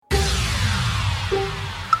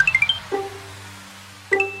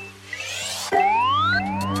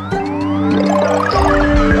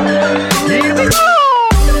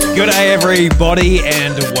everybody,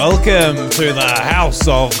 and welcome to the House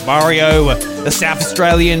of Mario, the South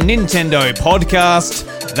Australian Nintendo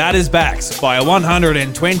podcast that is backed by a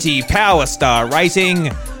 120 Power Star rating.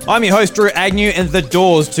 I'm your host, Drew Agnew, and the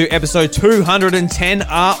doors to episode 210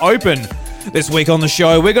 are open. This week on the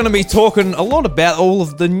show, we're going to be talking a lot about all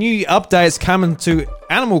of the new updates coming to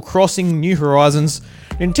Animal Crossing New Horizons.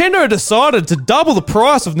 Nintendo decided to double the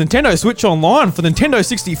price of Nintendo Switch Online for Nintendo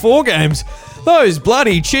 64 games. Those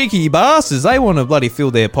bloody cheeky bastards, they want to bloody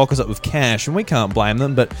fill their pockets up with cash, and we can't blame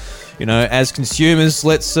them. But, you know, as consumers,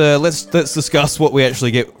 let's discuss what we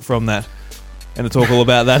actually get from that. And to talk all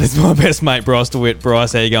about that is my best mate, Bryce DeWitt.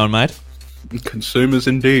 Bryce, how you going, mate? Consumers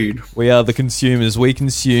indeed. We are the consumers. We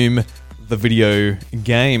consume the video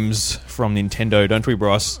games from Nintendo, don't we,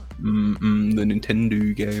 Bryce? The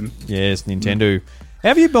Nintendo game. Yes, Nintendo.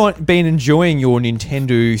 Have you been enjoying your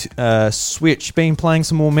Nintendo Switch? Been playing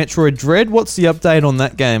some more Metroid Dread? What's the update on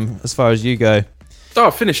that game as far as you go? Oh,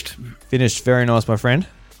 finished. Finished. Very nice, my friend.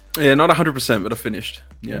 Yeah, not 100%, but I finished.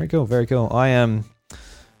 Yeah. Very cool, very cool. I'm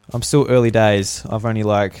still early days. I've only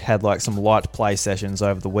had some light play sessions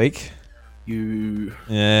over the week.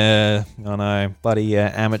 Yeah, I know. Bloody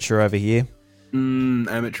amateur over here.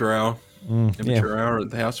 Amateur hour. Amateur hour at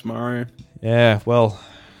the House of Mario. Yeah, well,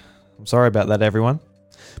 I'm sorry about that, everyone.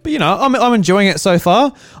 But, you know, I'm enjoying it so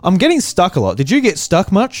far. I'm getting stuck a lot. Did you get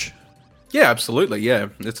stuck much? Yeah, absolutely, yeah.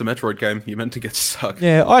 It's a Metroid game. You're meant to get stuck.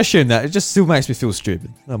 Yeah, I assume that. It just still makes me feel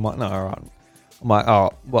stupid. I'm like, no, all right. I'm like,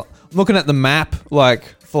 oh, well, I'm looking at the map,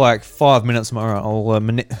 for 5 minutes. I'm like, all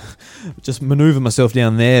right, I'll just maneuver myself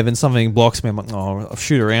down there. Then something blocks me. I'm like, oh, I'll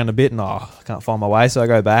shoot around a bit, and I can't find my way. So I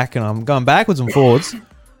go back, and I'm going backwards and forwards.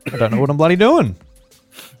 I don't know what I'm bloody doing.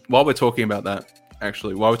 While we're talking about that,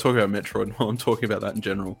 actually, while we're talking about Metroid, while I'm talking about that in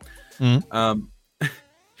general,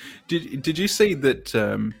 did you see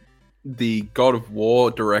that the God of War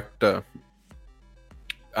director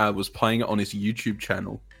was playing it on his YouTube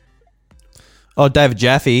channel? Oh, David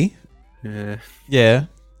Jaffe. Yeah.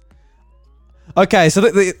 Okay, so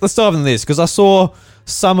let's dive into this, because I saw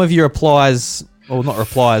some of your replies, or not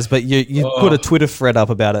replies, but you put a Twitter thread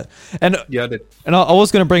up about it. And yeah, I did. And I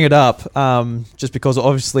was going to bring it up just because it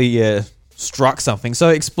obviously struck something. So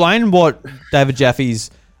explain what David Jaffe's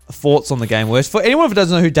thoughts on the game were. For anyone who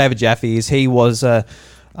doesn't know who David Jaffe is, he was one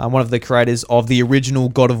of the creators of the original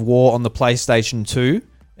God of War on the PlayStation 2.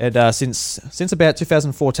 And since about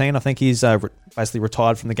 2014, I think he's basically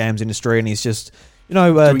retired from the games industry, and he's just, you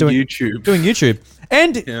know, doing YouTube.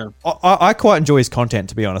 And yeah. I quite enjoy his content,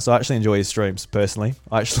 to be honest. I actually enjoy his streams personally.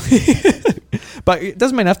 But it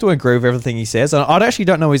doesn't mean I have to agree with everything he says. I actually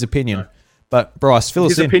don't know his opinion. No. But Bryce, fill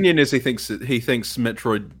us in. His opinion is he thinks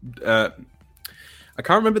Metroid. I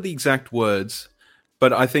can't remember the exact words,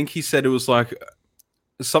 but I think he said it was like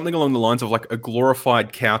something along the lines of like a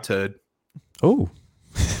glorified cow turd. Oh.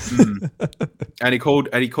 And he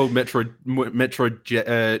called Metroid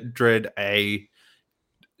Dread a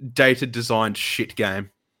data designed shit game.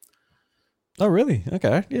 Oh, really?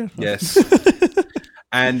 Okay, yeah. Yes.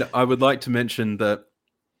 And I would like to mention that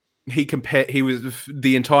he was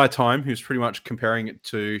the entire time he was pretty much comparing it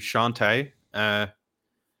to Shantae, the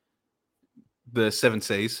Seven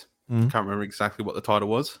Seas. Can't remember exactly what the title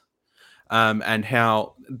was, and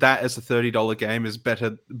how that as a $30 game is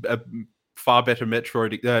better. Far better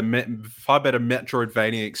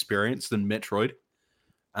Metroidvania experience than Metroid,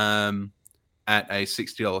 at a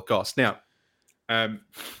 $60 cost. Now,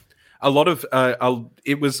 a lot of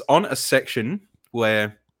it was on a section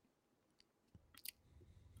where,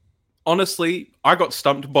 honestly, I got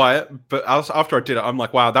stumped by it. But after I did it, I'm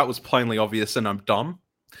like, wow, that was plainly obvious, and I'm dumb.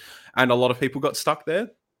 And a lot of people got stuck there.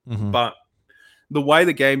 Mm-hmm. But the way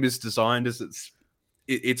the game is designed is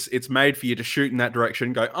it's made for you to shoot in that direction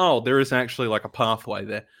and go, oh, there is actually like a pathway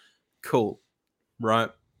there. Cool. Right.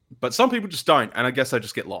 But some people just don't, and I guess they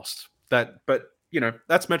just get lost. But you know,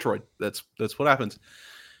 that's Metroid. That's what happens.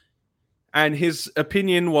 And his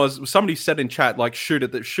opinion was, somebody said in chat, like, shoot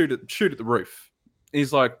at the roof.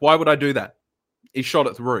 He's like, why would I do that? He shot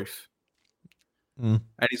at the roof. And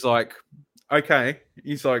he's like, okay.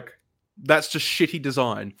 He's like, that's just shitty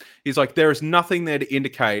design. He's like, there is nothing there to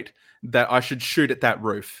indicate that I should shoot at that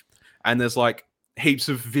roof. And there's like heaps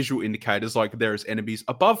of visual indicators, like there is enemies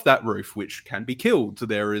above that roof which can be killed.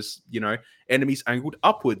 There is, you know, enemies angled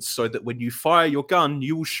upwards so that when you fire your gun,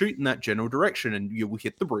 you will shoot in that general direction and you will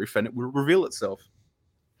hit the roof and it will reveal itself.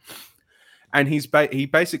 And he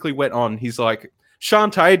basically went on, he's like,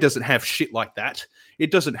 Shantae doesn't have shit like that. It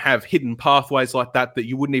doesn't have hidden pathways like that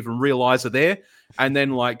you wouldn't even realize are there. And then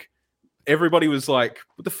like everybody was like,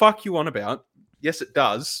 what the fuck you on about? Yes, it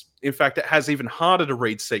does. In fact, it has even harder to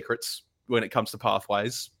read secrets when it comes to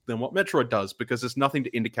pathways than what Metroid does, because there's nothing to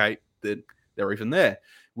indicate that they're even there.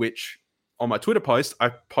 Which on my Twitter post, I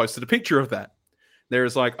posted a picture of that. There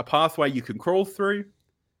is like a pathway you can crawl through,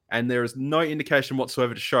 and there is no indication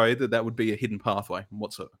whatsoever to show that that would be a hidden pathway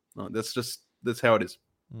whatsoever. That's how it is.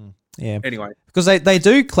 Yeah. Anyway, because they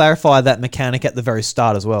do clarify that mechanic at the very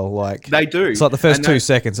start as well. Like they do. It's like the first 2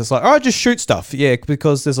 seconds. It's like, just shoot stuff. Yeah,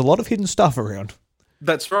 because there's a lot of hidden stuff around.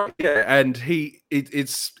 That's right. Yeah, and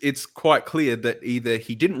it's quite clear that either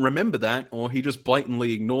he didn't remember that or he just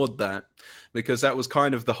blatantly ignored that, because that was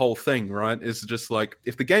kind of the whole thing, right? It's just like,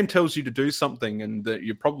 if the game tells you to do something and that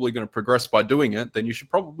you're probably going to progress by doing it, then you should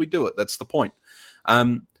probably do it. That's the point.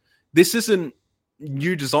 This isn't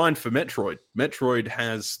new design for Metroid. Metroid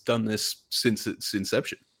has done this since its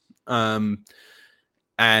inception. And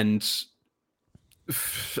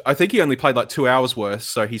I think he only played like 2 hours worth,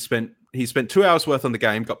 so he spent 2 hours worth on the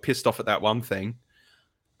game, got pissed off at that one thing,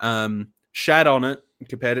 shat on it,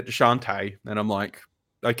 compared it to Shantae, and I'm like,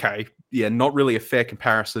 okay, yeah, not really a fair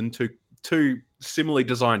comparison to two similarly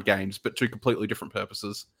designed games, but two completely different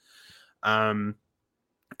purposes. And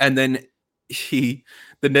then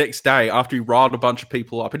the next day, after he riled a bunch of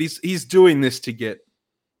people up, and he's doing this to get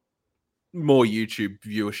more YouTube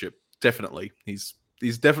viewership, definitely. He's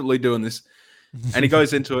definitely doing this, and he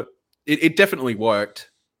goes into it. It definitely worked.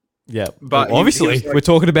 Yeah, but well, obviously like, we're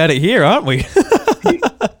talking about it here, aren't we?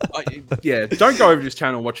 Yeah, don't go over to his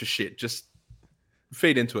channel and watch his shit. Just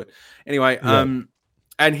feed into it. Anyway,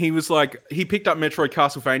 and he was like, he picked up Metroid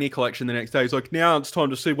Castlevania Collection the next day. He's like, now it's time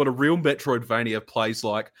to see what a real Metroidvania plays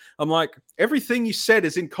like. I'm like, everything you said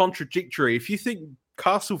is in contradictory. If you think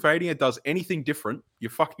Castlevania does anything different,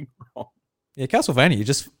 you're fucking wrong. Yeah, Castlevania, you're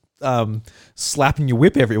just slapping your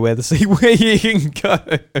whip everywhere to see where you can go.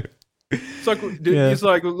 It's like, he's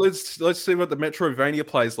like, let's see what the Metroidvania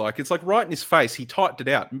plays like. It's like right in his face. He typed it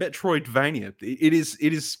out. Metroidvania.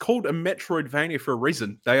 It is called a Metroidvania for a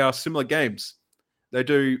reason. They are similar games. They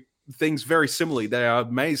do things very similarly. They are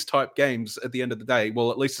maze type games at the end of the day.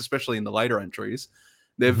 Well, at least especially in the later entries,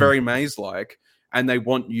 they're very maze like, and they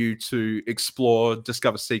want you to explore,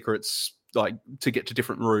 discover secrets, like to get to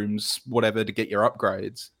different rooms, whatever, to get your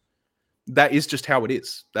upgrades. That is just how it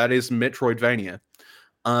is. That is Metroidvania.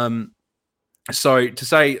 So to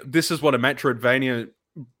say this is what a Metroidvania,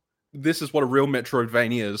 this is what a real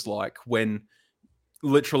Metroidvania is like, when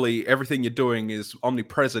literally everything you're doing is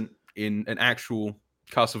omnipresent in an actual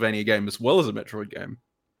Castlevania game as well as a Metroid game,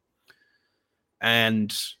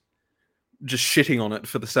 and just shitting on it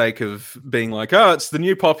for the sake of being like, oh, it's the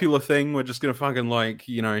new popular thing, we're just gonna fucking like,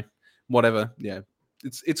 you know, whatever. Yeah,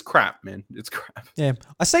 it's crap, man. It's crap. Yeah,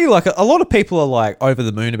 I see like a lot of people are like over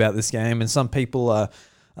the moon about this game, and some people are.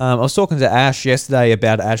 I was talking to Ash yesterday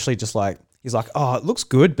about it, actually just like, he's like, oh, it looks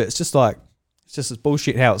good, but it's just this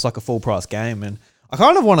bullshit how it's like a full price game. And I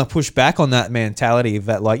kind of want to push back on that mentality of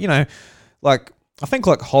that, like, you know, like I think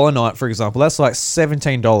like Hollow Knight, for example, that's like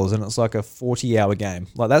 $17 and it's like a 40-hour game.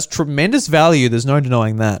 Like that's tremendous value. There's no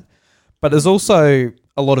denying that. But there's also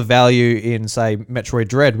a lot of value in, say, Metroid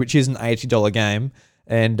Dread, which is an $80 game.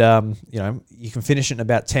 And, you know, you can finish it in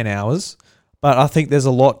about 10 hours. But I think there's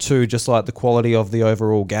a lot to just like the quality of the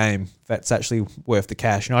overall game that's actually worth the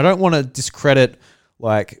cash. And I don't want to discredit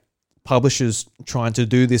like publishers trying to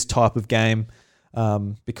do this type of game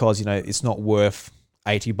because, you know, it's not worth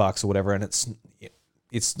 $80 or whatever, and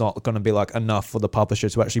it's not going to be like enough for the publisher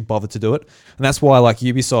to actually bother to do it. And that's why like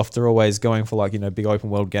Ubisoft are always going for like, you know, big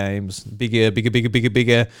open world games,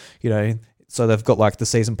 bigger, you know, so they've got like the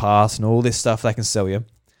season pass and all this stuff they can sell you.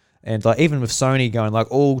 And like even with Sony going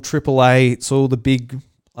like all AAA, it's all the big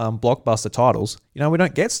blockbuster titles, you know, we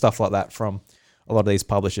don't get stuff like that from a lot of these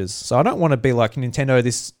publishers. So I don't want to be like, Nintendo,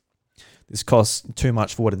 this costs too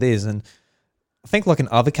much for what it is. And I think like in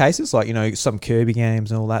other cases, like, you know, some Kirby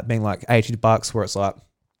games and all that being like $80, where it's like,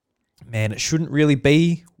 man, it shouldn't really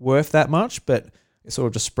be worth that much, but it's sort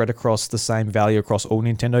of just spread across the same value across all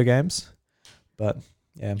Nintendo games. But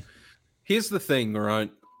yeah. Here's the thing,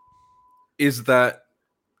 right? Is that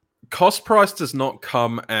cost price does not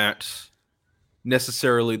come at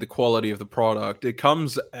necessarily the quality of the product. It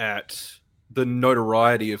comes at the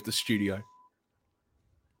notoriety of the studio.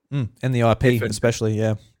 And the IP, especially,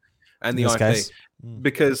 yeah. And the IP. Case.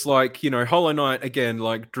 Because, like, you know, Hollow Knight, again,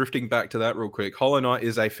 like, drifting back to that real quick, Hollow Knight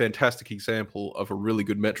is a fantastic example of a really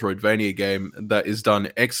good Metroidvania game that is done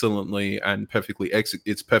excellently and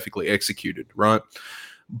it's perfectly executed, right?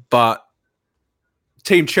 But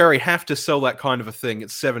Team Cherry have to sell that kind of a thing at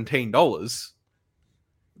 $17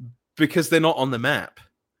 because they're not on the map.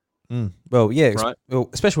 Well, yeah, right? Well,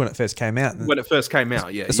 especially when it first came out. When it first came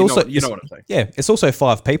out, yeah. It's you also, know what I'm saying. Yeah, it's also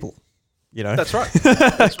 5 people. you know. That's right.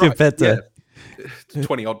 That's right. Compared to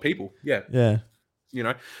 20 odd people. Yeah. yeah. You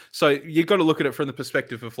know, so you've got to look at it from the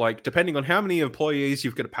perspective of like, depending on how many employees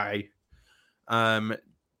you've got to pay,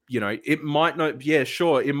 you know, it might not, yeah,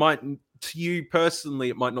 sure. It might, to you personally,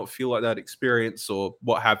 it might not feel like that experience or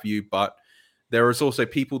what have you, but there is also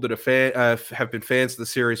people that are have been fans of the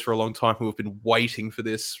series for a long time who have been waiting for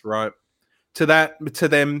this, right? To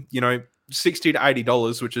them, you know, $60 to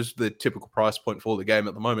 $80, which is the typical price point for the game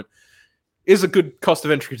at the moment, is a good cost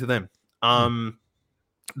of entry to them.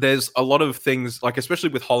 There's a lot of things, like especially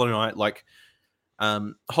with Hollow Knight, like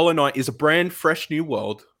Hollow Knight is a brand fresh new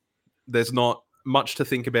world. There's not much to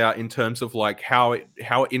think about in terms of like how it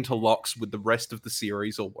interlocks with the rest of the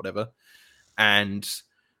series or whatever. And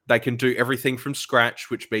they can do everything from scratch,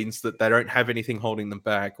 which means that they don't have anything holding them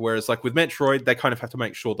back. Whereas like with Metroid, they kind of have to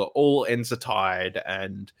make sure that all ends are tied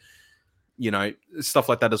and, you know, stuff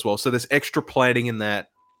like that as well. So there's extra planning in that.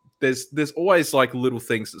 There's always like little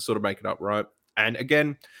things that sort of make it up, right? And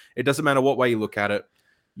again, it doesn't matter what way you look at it.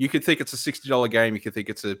 You could think it's a $60 game. You could think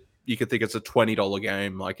it's a $20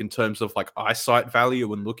 game, like in terms of like eyesight value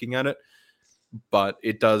when looking at it. But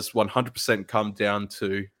it does 100% come down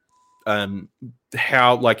to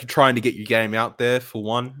how like you're trying to get your game out there. For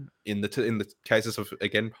one, in the cases of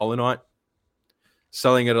again Hollow Knight,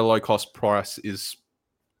 selling at a low cost price is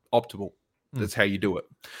optimal. That's how you do it.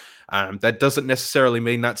 That doesn't necessarily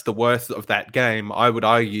mean that's the worth of that game. I would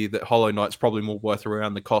argue that Hollow Knight's probably more worth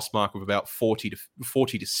around the cost mark of about $40 to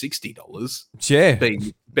 $60. Yeah.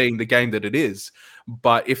 Being the game that it is.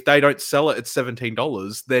 But if they don't sell it at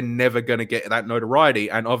 $17, they're never going to get that notoriety.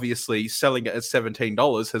 And obviously, selling it at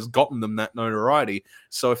 $17 has gotten them that notoriety.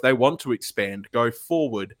 So if they want to expand, go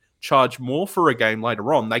forward, charge more for a game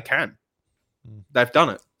later on, they can. They've done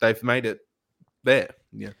it. They've made it there.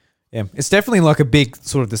 Yeah. Yeah, it's definitely like a big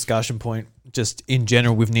sort of discussion point just in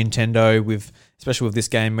general with Nintendo, especially with this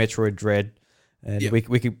game, Metroid Dread. And we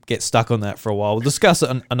could get stuck on that for a while. We'll discuss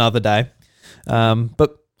it another day.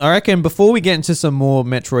 But I reckon before we get into some more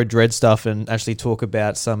Metroid Dread stuff and actually talk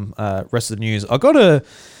about some rest of the news, I got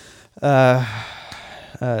what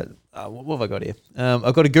have I got here?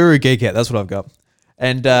 I've got a Guru Geek Out. That's what I've got.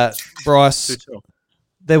 And Bryce,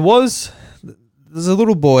 there's a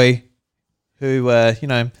little boy who,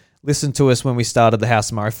 listened to us when we started the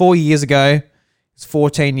House of Mario 4 years ago. He's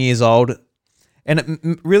 14 years old. And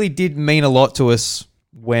it really did mean a lot to us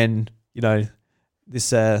when,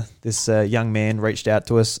 this young man reached out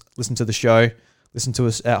to us, listened to the show, listened to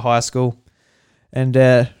us at high school. And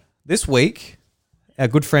this week, our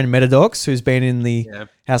good friend Metadox, who's been in the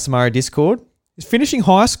House of Mario Discord, is finishing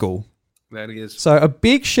high school. That he is. So a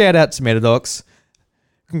big shout out to Metadox.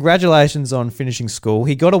 Congratulations on finishing school.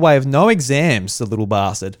 He got away with no exams, the little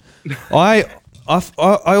bastard. I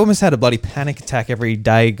almost had a bloody panic attack every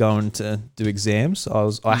day going to do exams.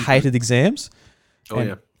 I hated exams.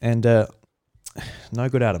 And no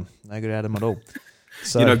good at them. No good at them at all.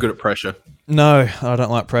 So, you're no good at pressure. No, I don't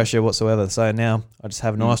like pressure whatsoever. So now I just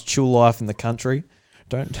have a nice chill life in the country.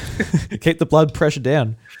 Don't keep the blood pressure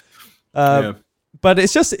down. But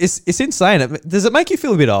it's insane. Does it make you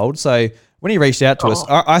feel a bit old? So when he reached out to us,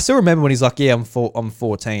 I still remember when he's like, "Yeah, I'm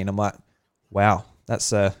 14." I'm like, "Wow,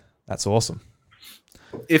 that's awesome."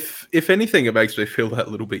 If anything, it makes me feel that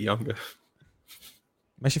little bit younger.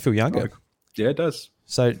 Makes you feel younger. Yeah, it does.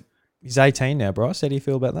 So he's 18 now, Bryce. How do you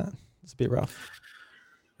feel about that? It's a bit rough.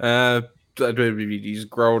 He's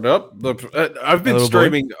grown up. I've been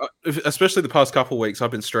streaming, especially the past couple of weeks. I've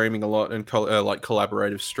been streaming a lot and like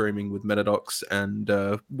collaborative streaming with Metadox and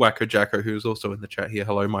Wacko Jacko, who's also in the chat here.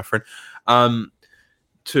 Hello, my friend.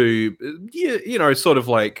 To sort of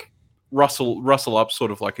like rustle up, sort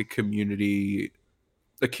of like a community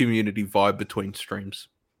vibe between streams,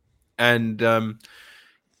 and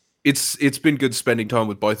it's been good spending time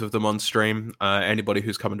with both of them on stream. Anybody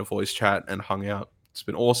who's come into voice chat and hung out, it's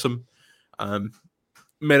been awesome.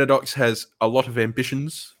 Metadox has a lot of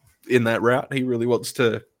ambitions in that route. He really wants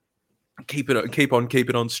to keep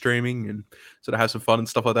it on streaming and sort of have some fun and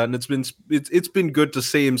stuff like that. And it's been good to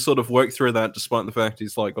see him sort of work through that, despite the fact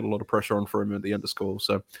he's like got a lot of pressure on for him at the end of school.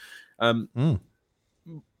 So, on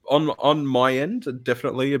my end,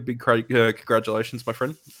 definitely a big congratulations, my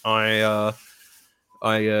friend. I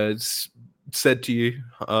said to you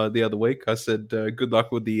the other week, I said good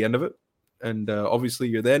luck with the end of it. And obviously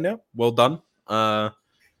you're there now. Well done. By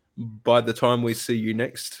the time we see you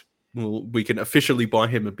next, we can officially buy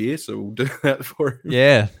him a beer. So we'll do that for him.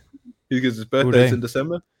 Yeah. Because his birthday's in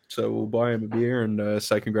December. So we'll buy him a beer and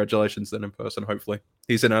say congratulations then in person, hopefully.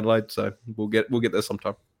 He's in Adelaide, so we'll get there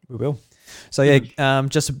sometime. We will. So yeah,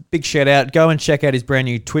 just a big shout out. Go and check out his brand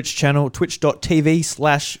new Twitch channel,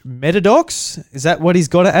 twitch.tv/Metadox. Is that what he's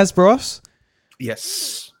got it as, Bros?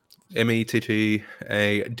 Yes.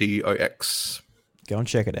 METTADOX. Go and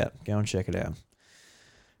check it out.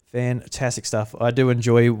 Fantastic stuff. I do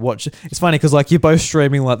enjoy watching. It's funny because like you're both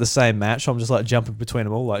streaming like the same match. I'm just like jumping between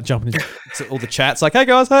them all, like jumping into all the chats. Like, hey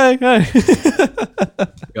guys, hey.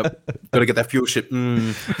 Yep. Gotta get that viewership.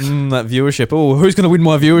 That viewership. Oh, who's going to win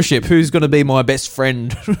my viewership? Who's going to be my best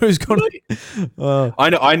friend? Who's going to? I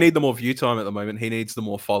know. I need the more view time at the moment. He needs the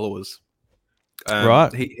more followers.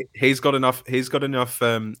 Right. He's got enough. He's got enough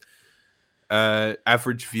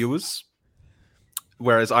average viewers.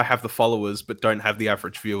 Whereas I have the followers, but don't have the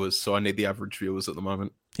average viewers. So I need the average viewers at the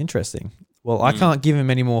moment. Interesting. Well, I can't give him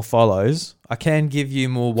any more follows. I can give you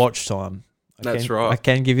more watch time. That's right. I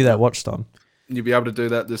can give you that watch time. You'll be able to do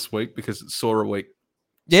that this week because it's Sora week.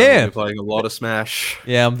 Yeah. We're playing a lot of Smash.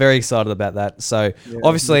 Yeah, I'm very excited about that. So,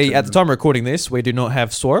 obviously, at the time of recording this, we do not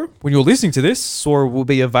have Sora. When you're listening to this, Sora will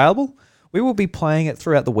be available. We will be playing it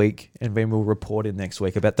throughout the week, and then we'll report in next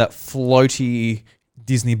week about that floaty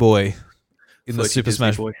Disney boy in the Super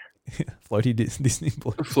Smash. Floaty Disney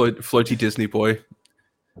boy. Floaty Disney boy.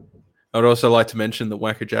 I'd also like to mention that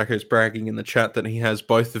Wacko Jacko is bragging in the chat that he has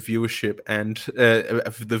both the viewership and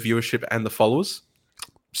the followers.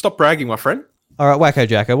 Stop bragging, my friend. All right, Wacko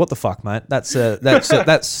Jacko, what the fuck, mate? That's a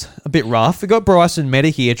bit rough. We got Bryce and Meta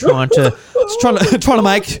here trying to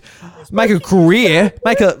make a career,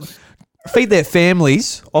 feed their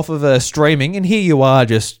families off of streaming, and here you are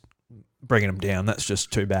just bringing them down. That's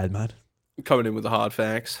just too bad, mate. Coming in with the hard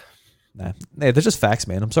facts. Nah, they're just facts,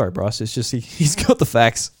 man. I'm sorry, Bryce. It's just he's got the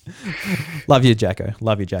facts. Love you, Jacko.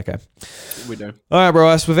 We do. All right,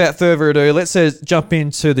 Bryce. Without further ado, let's jump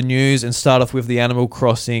into the news and start off with the Animal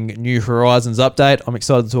Crossing New Horizons update. I'm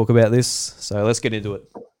excited to talk about this, so let's get into it.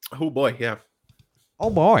 Oh boy, yeah. Oh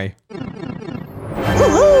boy.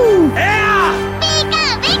 Woohoo! Yeah!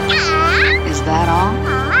 Pika, pika! Is that all?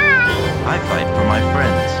 I fight for my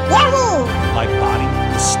friends. Yahoo! My body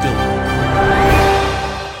is still.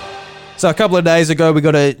 So a couple of days ago, we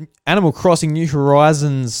got a Animal Crossing New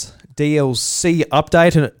Horizons DLC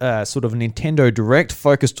update, sort of a Nintendo Direct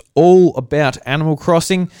focused all about Animal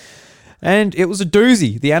Crossing, and it was a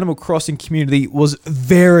doozy. The Animal Crossing community was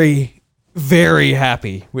very, very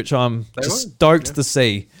happy, which I'm stoked to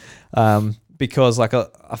see, because like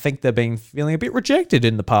I think they've been feeling a bit rejected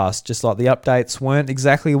in the past. Just like the updates weren't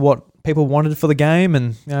exactly what people wanted for the game,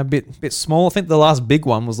 and a bit small. I think the last big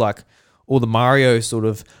one was like all the Mario sort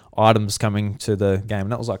of items coming to the game.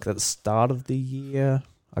 And that was like at the start of the year.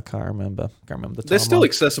 I can't remember the timeline. They're still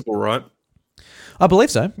accessible, right? I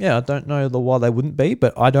believe so. Yeah, I don't know why they wouldn't be,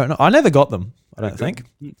 but I don't know. I never got them, I don't think.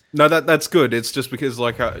 No, that's good. It's just because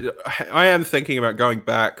like I am thinking about going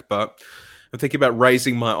back, but I'm thinking about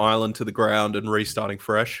raising my island to the ground and restarting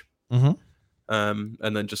fresh. Mm-hmm.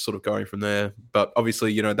 And then just sort of going from there. But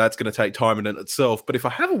obviously, that's going to take time in itself. But if I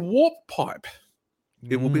have a warp pipe,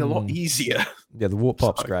 it will be a lot easier. Yeah, the warp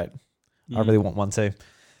pipe's great. I really want one too.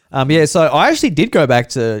 Yeah, so I actually did go back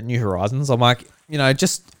to New Horizons. I'm like,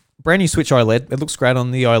 just brand new Switch OLED. It looks great on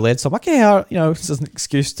the OLED. So I'm like, yeah, it's just an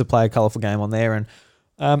excuse to play a colourful game on there. And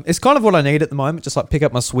it's kind of what I need at the moment. Just like pick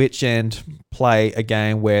up my Switch and play a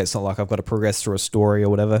game where it's not like I've got to progress through a story or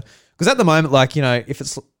whatever. Because at the moment, like, if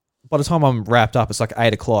it's by the time I'm wrapped up, it's like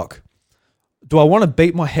 8 o'clock. Do I want to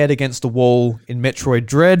beat my head against the wall in Metroid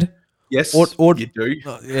Dread? Yes, or you do.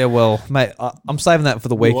 Yeah, well, mate, I'm saving that for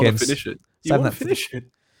the weekends. You want to finish it. You want to finish it.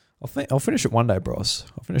 I'll finish it one day, bros.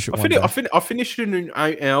 I'll finish it one day. I'll finish it in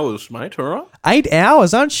 8 hours, mate, all right? 8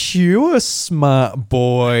 hours? Aren't you a smart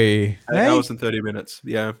boy? 8 hours and 30 minutes,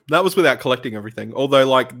 yeah. That was without collecting everything. Although,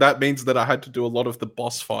 like, that means that I had to do a lot of the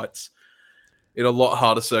boss fights in a lot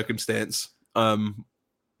harder circumstance.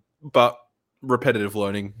 But repetitive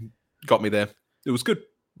learning got me there. It was good.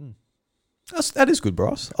 That is good,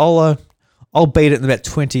 bros. I'll beat it in about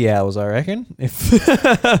 20 hours, I reckon, if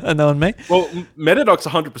knowing me. Well, Metadox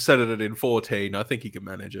 100%ed it in 14. I think he can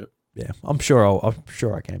manage it. Yeah, I'm sure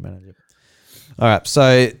I can manage it. All right,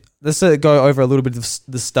 so let's go over a little bit of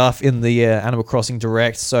the stuff in the Animal Crossing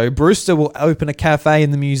Direct. So Brewster will open a cafe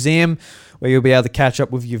in the museum where you'll be able to catch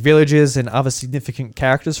up with your villagers and other significant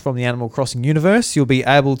characters from the Animal Crossing universe. You'll be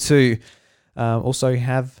able to also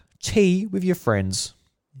have tea with your friends.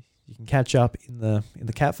 You can catch up in the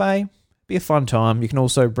cafe. Be a fun time. You can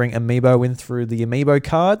also bring Amiibo in through the Amiibo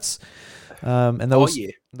cards. And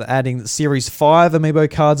they're adding the Series 5 Amiibo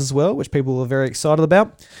cards as well, which people are very excited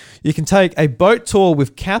about. You can take a boat tour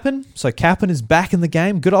with Kapp'n. So Kapp'n is back in the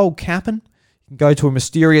game. Good old Kapp'n. can go to a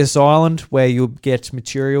mysterious island where you'll get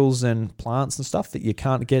materials and plants and stuff that you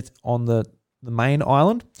can't get on the main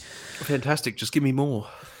island. Fantastic. Just give me more.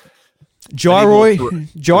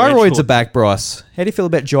 Gyroids are back, Bryce. How do you feel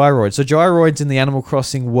about gyroids? So gyroids in the Animal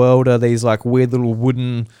Crossing world are these like weird little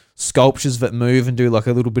wooden sculptures that move and do like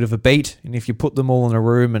a little bit of a beat. And if you put them all in a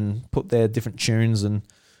room and put their different tunes and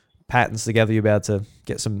patterns together, you're about to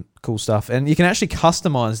get some cool stuff. And you can actually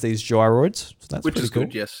customize these gyroids. So that's Which pretty is cool.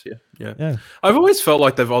 good, yes. Yeah. I've always felt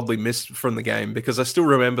like they've oddly missed from the game because I still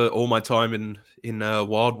remember all my time in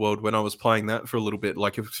Wild World when I was playing that for a little bit,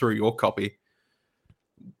 like through your copy,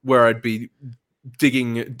 where I'd be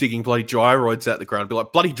digging bloody gyroids out the ground. I'd be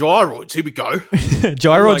like, bloody gyroids, here we go.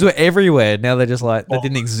 Gyroids were everywhere. Now they're just like, they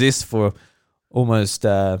didn't exist for almost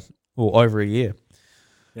over a year.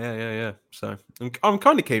 Yeah. So I'm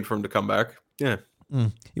kind of keen for him to come back. Yeah.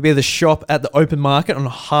 You'll be able to shop at the open market on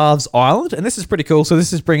Halves Island, and this is pretty cool. So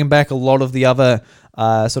this is bringing back a lot of the other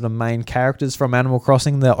sort of main characters from Animal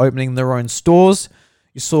Crossing. They're opening their own stores.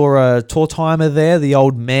 You saw Tortimer there, the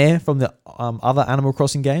old mayor from the other Animal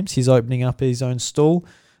Crossing games. He's opening up his own stall,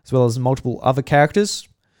 as well as multiple other characters.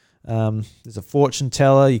 There's a fortune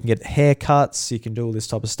teller. You can get haircuts. You can do all this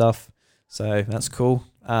type of stuff. So that's cool.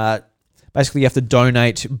 Basically, you have to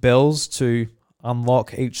donate bells to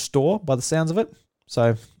unlock each store by the sounds of it.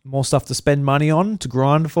 So more stuff to spend money on, to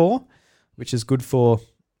grind for, which is good for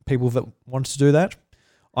people that want to do that.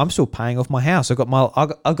 I'm still paying off my house. I've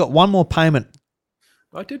got one more payment.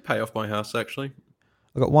 I did pay off my house, actually.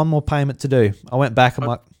 I've got one more payment to do. I went back.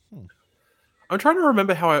 I'm trying to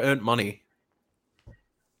remember how I earned money.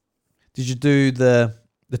 Did you do the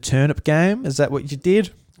turnip game? Is that what you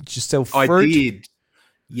did? Did you sell fruit? I did.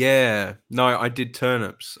 Yeah. No, I did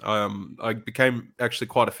turnips. I became actually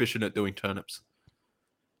quite efficient at doing turnips.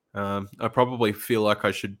 I probably feel like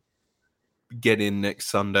I should get in next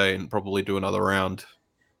Sunday and probably do another round.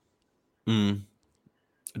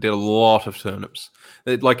 I did a lot of turnips.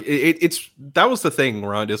 It's that was the thing,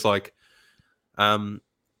 right? It's like,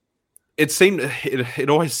 it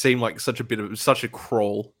always seemed like such a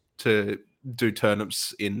crawl to do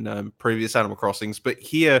turnips in previous Animal Crossings, but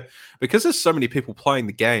here, because there's so many people playing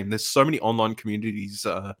the game, there's so many online communities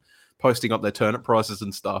posting up their turnip prices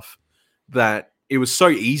and stuff that it was so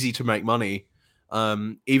easy to make money.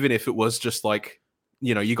 Even if it was just like,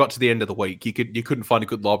 you got to the end of the week, you couldn't find a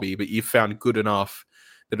good lobby, but you found good enough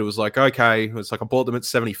that it was like, okay, it's like I bought them at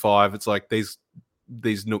 75. It's like these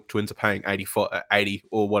Nook twins are paying 80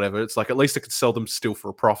 or whatever. It's like at least I could sell them still for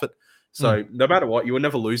a profit. So no matter what, you were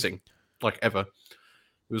never losing, like ever.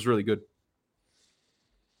 It was really good.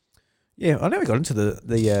 Yeah, I never got into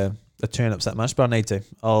the turnips that much, but I need to.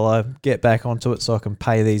 I'll get back onto it so I can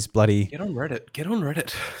pay these bloody. Get on Reddit. Get on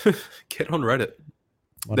Reddit.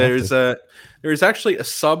 There is actually a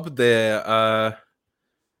sub there.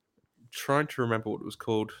 Trying to remember what it was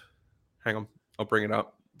called. Hang on, I'll bring it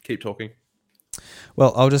up. Keep talking.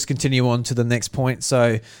 Well, I'll just continue on to the next point.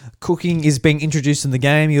 So cooking is being introduced in the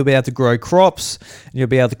game. You'll be able to grow crops, and you'll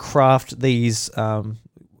be able to craft these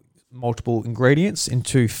multiple ingredients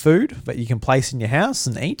into food that you can place in your house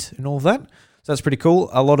and eat and all of that. So that's pretty cool.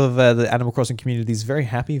 A lot of the Animal Crossing community is very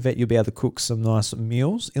happy that you'll be able to cook some nice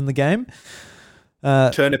meals in the game.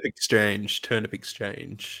 Turnip Exchange.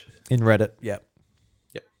 In Reddit, yeah.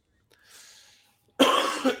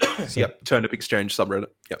 Yep, Turnip Exchange subreddit.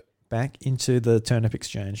 Yep. Back into the Turnip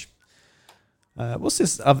Exchange. What's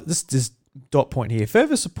this? This dot point here.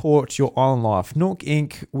 Further support your island life. Nook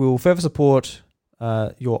Inc. will further support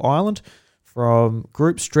your island from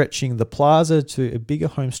groups stretching the plaza to a bigger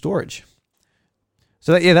home storage.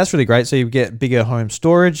 So that's really great. So you get bigger home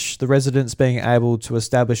storage. The residents being able to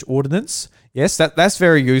establish ordinance. Yes, that's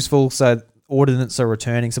very useful. So ordinance are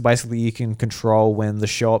returning. So basically, you can control when the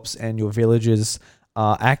shops and your villages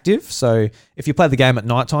are active. So if you play the game at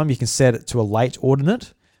nighttime, you can set it to a late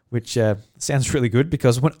ordinate, which sounds really good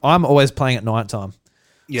because when I'm always playing at nighttime.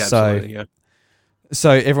 Yeah, absolutely, yeah.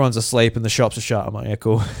 So everyone's asleep and the shops are shut. I'm like, yeah,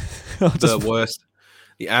 cool.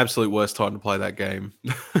 The absolute worst time to play that game.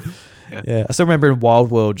 Yeah, I still remember in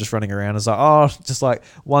Wild World just running around. I was like, just like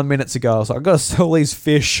 1 minute ago, I was like, I've got to sell these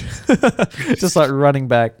fish. Just like running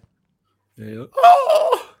back. Yeah.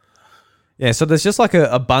 Yeah, so there's just like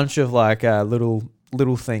a bunch of like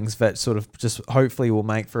little things that sort of just hopefully will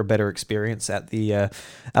make for a better experience at the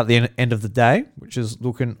end of the day, which is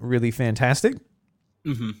looking really fantastic.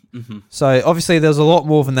 So obviously there's a lot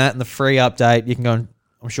more than that in the free update. You can go and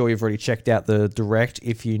I'm sure you've already checked out the direct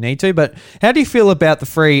if you need to, but how do you feel about the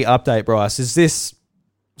free update, Bryce? Is this,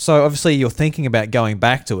 so obviously you're thinking about going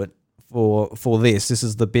back to it for this. This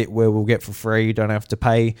is the bit where we'll get for free. You don't have to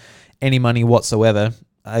pay any money whatsoever.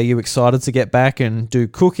 Are you excited to get back and do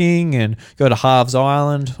cooking and go to Halves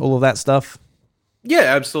Island, all of that stuff?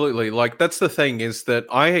 Yeah, absolutely. Like that's the thing is that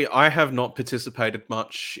I have not participated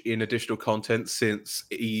much in additional content since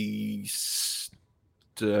East,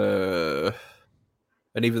 and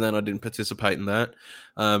even then I didn't participate in that.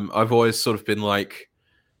 I've always sort of been like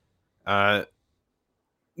the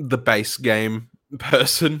base game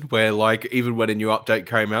person, where like even when a new update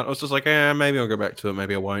came out, I was just like, maybe I'll go back to it,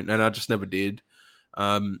 maybe I won't, and I just never did.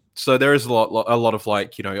 So there is a lot of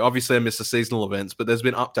like, you know, obviously I miss the seasonal events, but there's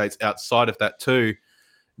been updates outside of that too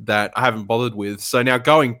that I haven't bothered with. So now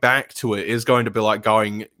going back to it is going to be like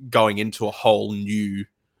going into a whole new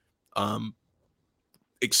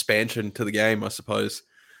expansion to the game, I suppose.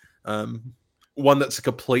 One that's a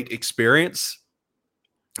complete experience.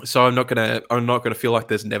 So I'm not gonna feel like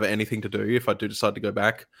there's never anything to do if I do decide to go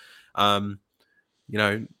back. You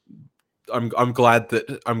know, I'm glad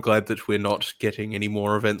that we're not getting any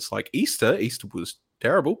more events like Easter. Easter was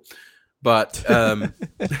terrible, but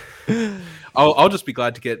I'll just be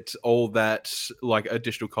glad to get all that like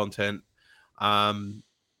additional content,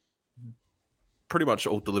 pretty much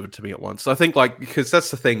all delivered to me at once. I think like because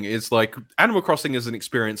that's the thing is like Animal Crossing is an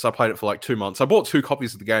experience. I played it for like 2 months. I bought 2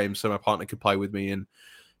 copies of the game so my partner could play with me, and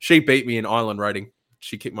she beat me in island rating.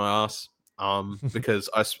 She kicked my ass. Because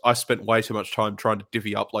I spent way too much time trying to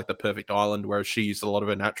divvy up like the perfect island, whereas she used a lot of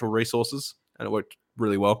her natural resources, and it worked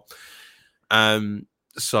really well.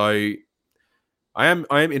 So I am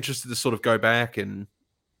interested to sort of go back and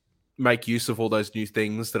make use of all those new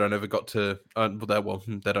things that I never got to,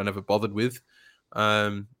 that I never bothered with,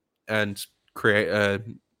 and create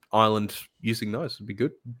an island using those. Would be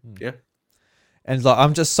good. Yeah. And like,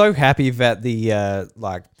 I'm just so happy that the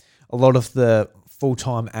like a lot of the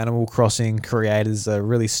full-time Animal Crossing creators are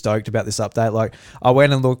really stoked about this update. Like I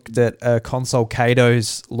went and looked at Console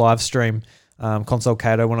Kato's live stream. Console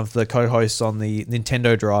Kato, one of the co-hosts on the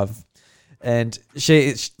Nintendo Drive, and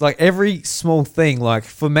it's like every small thing. Like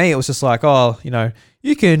for me, it was just like, oh, you know,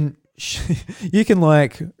 you can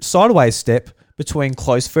like sideways step between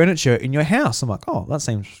close furniture in your house. I'm like, oh, that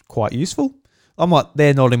seems quite useful. I'm like,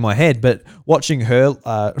 they're not in my head, but watching her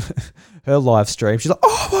her live stream, she's like,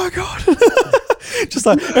 oh my god. Just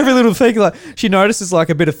like every little thing, like she notices like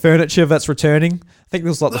a bit of furniture that's returning. I think it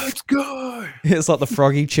was like Let's go. It's like the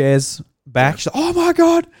froggy chair's back. She's like, oh my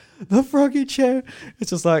god, the froggy chair.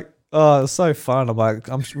 It's just like, oh, it's so fun. I'm like,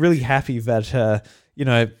 I'm really happy that you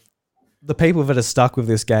know, the people that are stuck with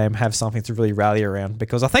this game have something to really rally around,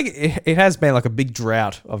 because I think it has been like a big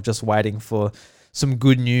drought of just waiting for some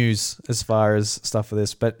good news as far as stuff for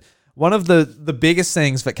this. But one of the biggest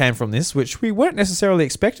things that came from this, which we weren't necessarily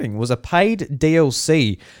expecting, was a paid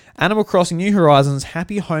DLC, Animal Crossing New Horizons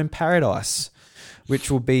Happy Home Paradise, which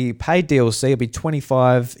will be paid DLC. It'll be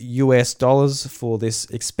 $25 for this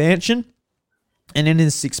expansion. And in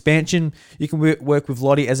this expansion, you can work with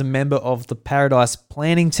Lottie as a member of the Paradise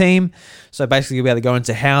planning team. So basically, you'll be able to go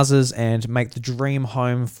into houses and make the dream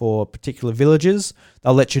home for particular villagers.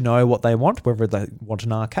 They'll let you know what they want, whether they want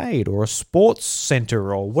an arcade or a sports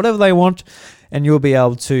center or whatever they want. And you'll be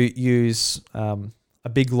able to use a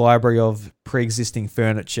big library of pre-existing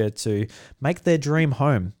furniture to make their dream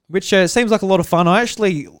home, which seems like a lot of fun. I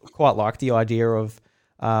actually quite like the idea of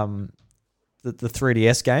the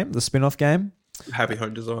 3DS game, the spin-off game. Happy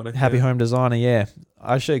Home Designer. Happy Home Designer, yeah.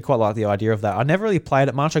 I actually quite like the idea of that. I never really played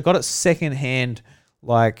it much. I got it secondhand,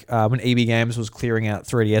 like when EB Games was clearing out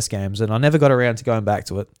 3DS games, and I never got around to going back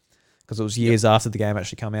to it because it was years after the game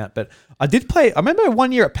actually come out. But I did play. I remember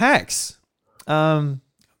one year at PAX.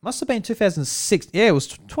 Must have been 2006. Yeah, it was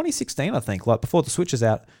 2016, I think, like before the Switch is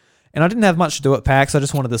out. And I didn't have much to do at PAX. I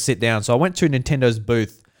just wanted to sit down, so I went to Nintendo's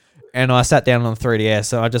booth and I sat down on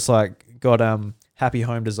 3DS. And I just like got Happy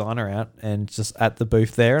Home Designer out and just at the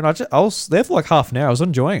booth there, and I was there for like half an hour. I was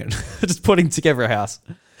enjoying it, just putting together a house.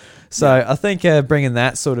 So yeah. I think bringing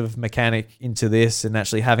that sort of mechanic into this and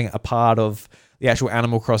actually having it a part of the actual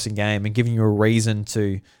Animal Crossing game and giving you a reason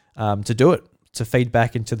to do it, to feed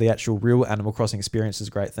back into the actual real Animal Crossing experience is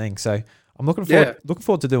a great thing. So I'm looking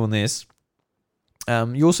forward to doing this.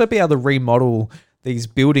 You also be able to remodel these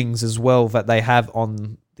buildings as well that they have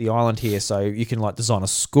on the island here. So you can like design a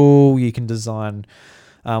school, you can design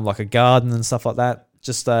like a garden and stuff like that.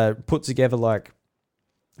 Just put together like,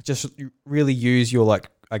 just really use your like,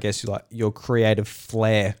 I guess like your creative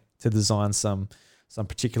flair to design some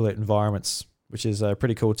particular environments, which is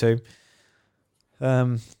pretty cool too.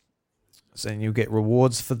 So you'll get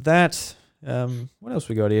rewards for that. What else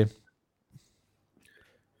we got here?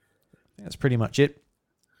 That's pretty much it.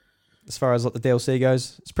 As far as like the DLC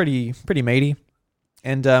goes, it's pretty meaty,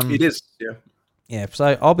 and it is, yeah.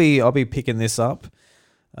 So I'll be picking this up.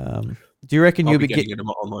 Do you reckon I'll you'll be be getting into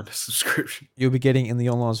my online subscription. You'll be getting in the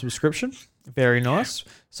online subscription? Very nice.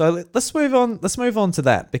 So let's move on. Let's move on to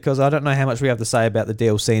that because I don't know how much we have to say about the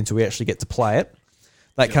DLC until we actually get to play it.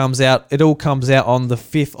 That comes out. It all comes out on the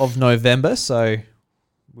 5th of November. So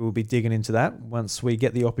we'll be digging into that once we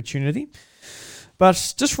get the opportunity.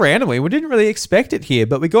 But just randomly, we didn't really expect it here,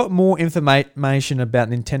 but we got more information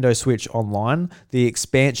about Nintendo Switch Online, the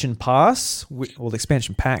expansion pass, or the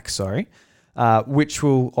expansion pack, sorry, which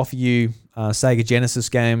will offer you Sega Genesis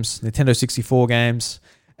games, Nintendo 64 games,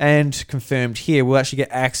 and confirmed here, we'll actually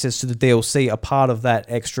get access to the DLC, a part of that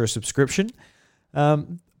extra subscription.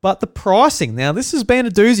 But the pricing, now this has been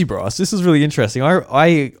a doozy, Bryce. This is really interesting.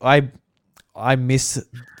 I missed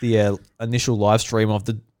the initial live stream of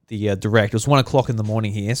the direct. It was 1 o'clock in the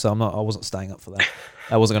morning here, so I wasn't staying up for that.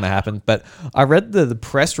 That wasn't going to happen. But I read the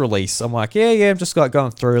press release. I'm like, I'm just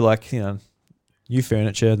going through new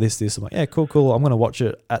furniture, this. I'm like, yeah, cool. I'm going to watch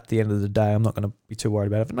it at the end of the day. I'm not going to be too worried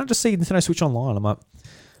about it. And I just see Nintendo Switch Online. I'm like,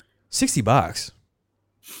 $60.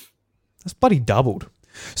 That's bloody doubled.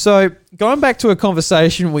 So going back to a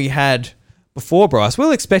conversation we had before, Bryce, we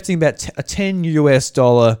were expecting about a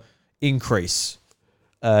 $10 increase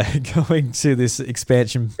going to this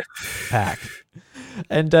expansion pack,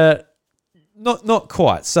 and not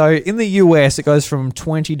quite. So in the US, it goes from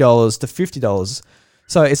 $20 to $50.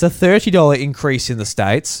 So it's a $30 increase in the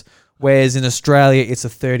States, whereas in Australia, it's a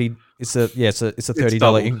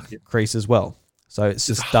 $30 increase as well. So it's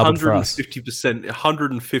just doubled for us.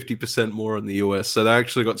 150% more in the US. So they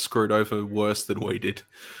actually got screwed over worse than we did.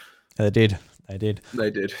 They did.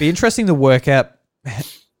 Be interesting to work out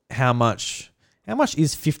how much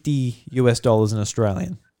is $50 in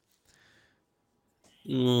Australian?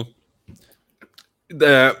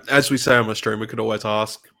 As we say on my stream, we could always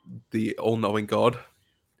ask the all-knowing God.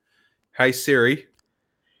 Hey Siri,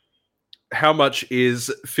 how much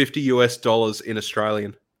is $50 in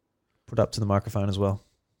Australian? Put up to the microphone as well.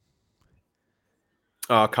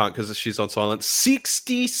 Oh, I can't because she's on silent.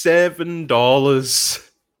 $67.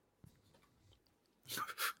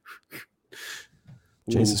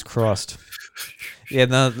 Jesus Christ.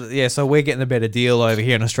 So we're getting a better deal over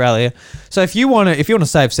here in Australia. So if you want to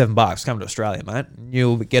save $7, come to Australia, mate.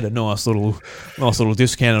 You'll get a nice little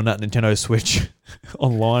discount on that Nintendo Switch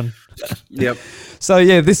Online. Yep. So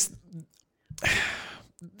yeah,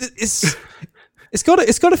 it's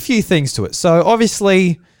got a few things to it. So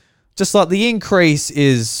obviously, just like the increase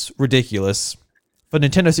is ridiculous for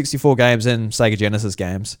Nintendo 64 games and Sega Genesis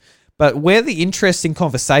games. But where the interesting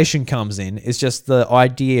conversation comes in is just the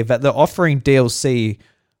idea that they're offering DLC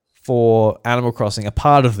for Animal Crossing, a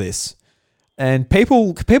part of this. And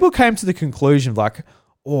people came to the conclusion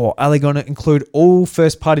are they going to include all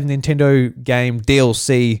first-party Nintendo game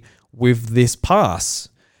DLC with this pass?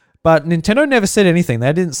 But Nintendo never said anything.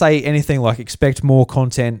 They didn't say anything like expect more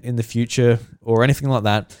content in the future or anything like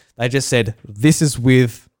that. They just said this is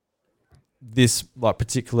with this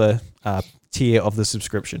particular tier of the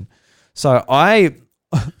subscription. So I'm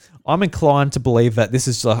inclined to believe that this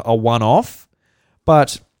is a one-off,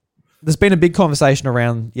 but there's been a big conversation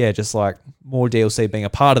around, just more DLC being a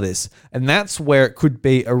part of this. And that's where it could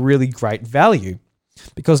be a really great value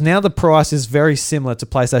because now the price is very similar to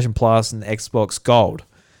PlayStation Plus and Xbox Gold.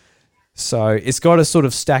 So it's got to sort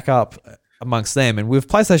of stack up amongst them. And with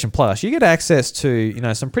PlayStation Plus, you get access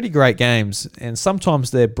to, some pretty great games and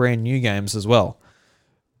sometimes they're brand new games as well.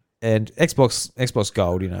 And Xbox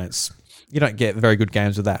Gold, you don't get very good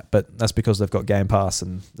games with that, but that's because they've got Game Pass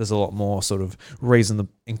and there's a lot more sort of reason to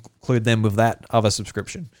include them with that other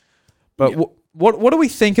subscription. But what do we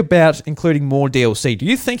think about including more DLC? Do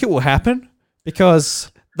you think it will happen?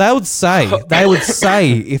 Because they would say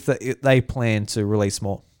if they plan to release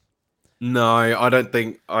more. No, I don't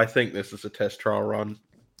think. I think this is a test trial run.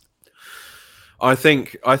 I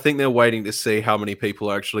think they're waiting to see how many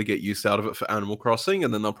people actually get use out of it for Animal Crossing,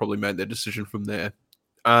 and then they'll probably make their decision from there.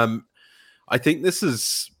 I think this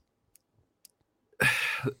is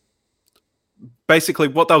basically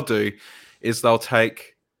what they'll do is they'll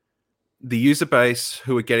take the user base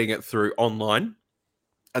who are getting it through online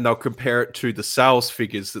and they'll compare it to the sales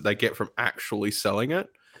figures that they get from actually selling it,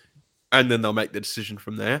 and then they'll make the decision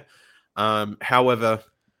from there. However,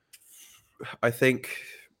 I think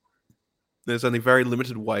there's only very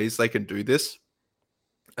limited ways they can do this.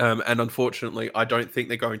 And unfortunately, I don't think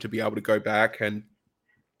they're going to be able to go back and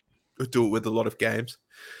do it with a lot of games.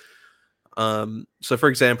 So for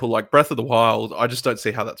example, like Breath of the Wild, I just don't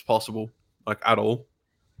see how that's possible, at all.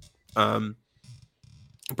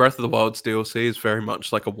 Breath of the Wild's DLC is very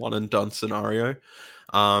much like a one and done scenario.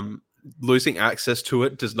 Losing access to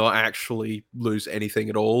it does not actually lose anything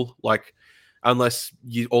at all. unless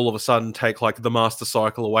you all of a sudden take like the Master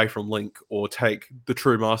Cycle away from Link or take the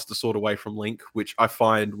True Master Sword away from Link, which I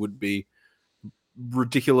find would be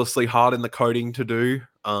ridiculously hard in the coding to do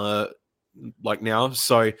like now.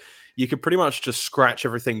 So you could pretty much just scratch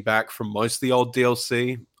everything back from most of the old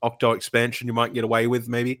DLC. Octo expansion you might get away with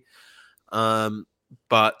maybe.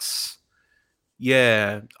 But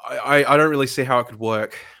yeah, I don't really see how it could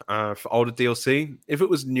work for older DLC. If it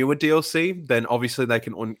was newer DLC, then obviously they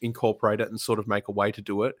can incorporate it and sort of make a way to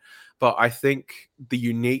do it. But I think the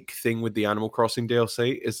unique thing with the Animal Crossing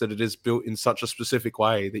DLC is that it is built in such a specific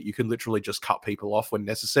way that you can literally just cut people off when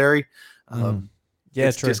necessary. Yeah,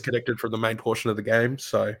 it's true. disconnected from the main portion of the game.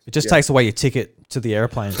 So It just takes away your ticket to the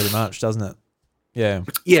airplane pretty much, doesn't it? Yeah.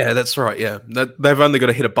 Yeah, that's right. Yeah. They've only got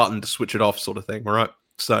to hit a button to switch it off, sort of thing. Right.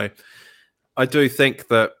 So I do think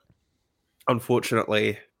that,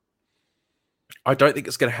 unfortunately, I don't think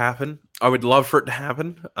it's going to happen. I would love for it to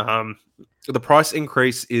happen. The price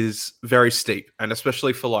increase is very steep, and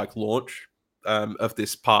especially for like launch of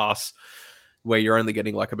this pass, where you're only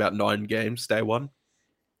getting like about 9 games day one.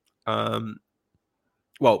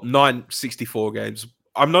 Well, 9 64 games.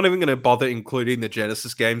 I'm not even going to bother including the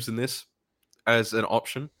Genesis games in this as an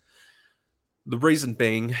option. The reason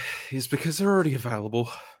being is because they're already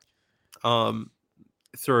available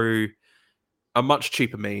through a much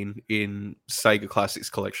cheaper mean in Sega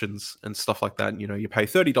Classics collections and stuff like that. You know, you pay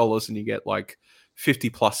 $30 and you get like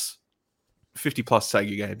 50 plus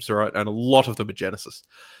Sega games, right? And a lot of them are Genesis.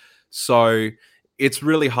 So it's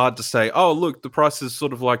really hard to say, oh, look, the price is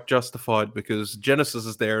sort of like justified because Genesis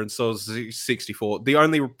is there and so is 64. The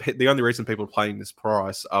only reason people are paying this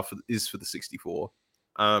price is for the 64.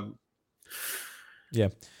 Yeah.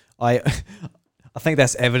 I think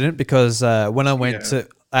that's evident because when I went to,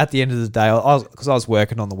 at the end of the day, because I was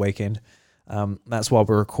working on the weekend, that's why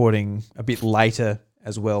we're recording a bit later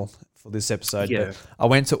as well for this episode. Yeah. But I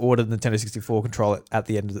went to order the Nintendo 64 controller at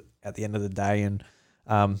the end of the day, and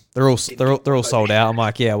they're all sold out. I'm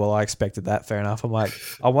like, yeah, well, I expected that. Fair enough. I'm like,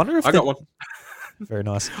 I wonder if I got one. Very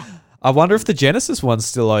nice. I wonder if the Genesis one's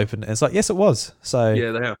still open. And it's like, yes, it was. So yeah,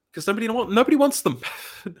 they are, because nobody wants them.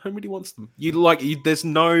 Nobody wants them. There's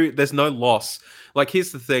no loss. Like,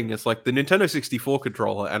 here's the thing: it's like the Nintendo 64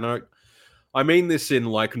 controller, and I mean this in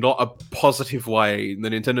like not a positive way. The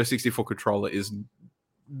Nintendo 64 controller is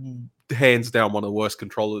hands down one of the worst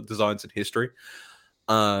controller designs in history.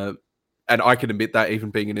 And I can admit that, even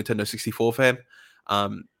being a Nintendo 64 fan.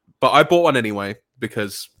 But I bought one anyway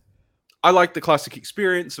because I like the classic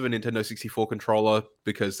experience of a Nintendo 64 controller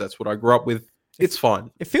because that's what I grew up with. It's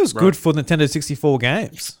fine. it feels good for Nintendo 64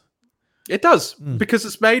 games. It does, because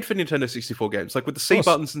it's made for Nintendo 64 games, like with the C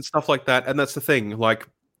buttons and stuff like that. And that's the thing. Like,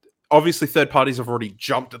 obviously, third parties have already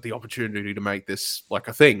jumped at the opportunity to make this like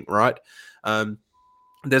a thing, right?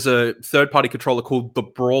 There's a third-party controller called the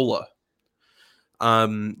Brawler,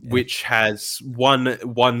 which has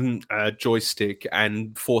one joystick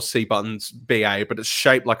and 4 C buttons BA, but it's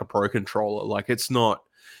shaped like a Pro controller. Like, it's not,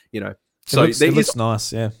 So it looks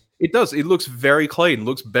nice, yeah. It does. It looks very clean.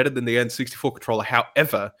 Looks better than the N64 controller.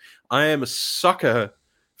 However, I am a sucker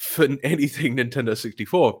for anything Nintendo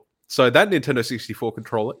 64. So that Nintendo 64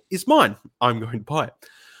 controller is mine. I'm going to buy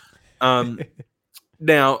it.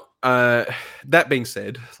 Now, that being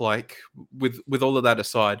said, like with all of that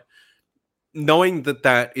aside, knowing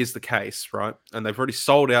that is the case, right? And they've already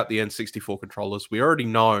sold out the N64 controllers. We already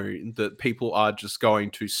know that people are just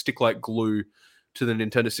going to stick like glue to the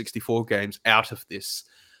Nintendo 64 games out of this.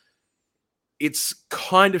 It's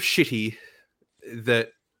kind of shitty that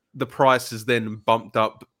the price is then bumped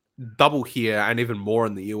up double here and even more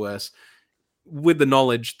in the US, with the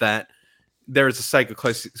knowledge that there is a Sega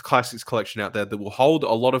Classics collection out there that will hold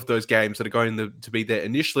a lot of those games that are going to be there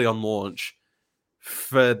initially on launch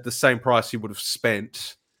for the same price you would have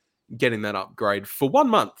spent getting that upgrade for 1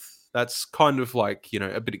 month. That's kind of like,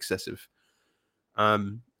 a bit excessive.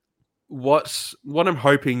 What I'm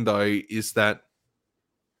hoping, though, is that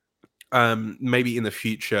maybe in the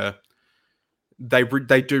future they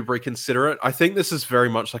do reconsider it. I think this is very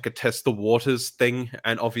much like a test the waters thing,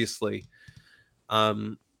 and obviously,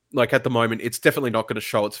 like at the moment, it's definitely not going to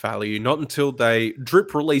show its value. Not until they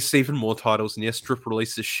drip release even more titles. And yes, drip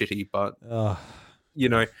release is shitty, but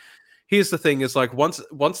here's the thing: is like once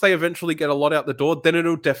they eventually get a lot out the door, then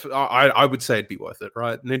it'll definitely. I would say it'd be worth it,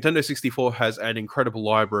 right? Nintendo 64 has an incredible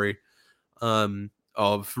library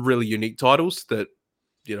of really unique titles that.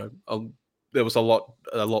 There was a lot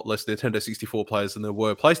less Nintendo 64 players than there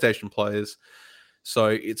were PlayStation players. So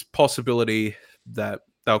it's possibility that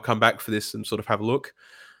they'll come back for this and sort of have a look.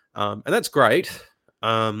 And that's great.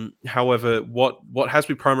 However, what has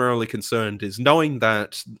me primarily concerned is knowing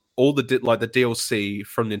that all the the DLC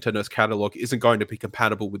from Nintendo's catalog isn't going to be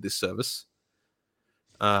compatible with this service.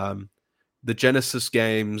 The Genesis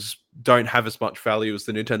games don't have as much value as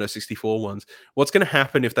the Nintendo 64 ones. What's going to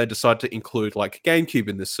happen if they decide to include like GameCube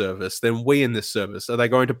in this service, then Wii in this service? Are they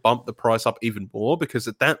going to bump the price up even more? Because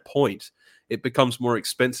at that point, it becomes more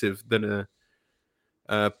expensive than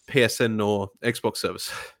a PSN or Xbox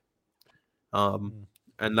service.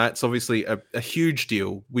 And that's obviously a huge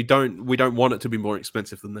deal. We don't want it to be more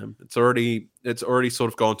expensive than them. It's already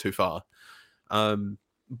sort of gone too far.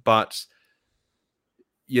 But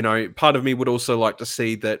you know, part of me would also like to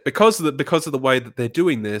see that because of the way that they're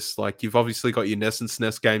doing this, like you've obviously got your NES and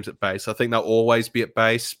SNES games at base. I think they'll always be at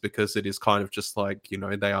base because it is kind of just like, you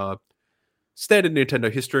know, they are standard Nintendo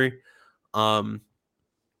history. But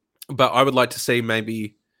I would like to see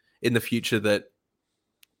maybe in the future that,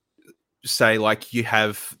 say, like you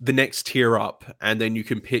have the next tier up and then you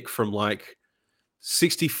can pick from like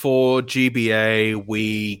 64, GBA,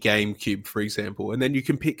 Wii, GameCube, for example, and then you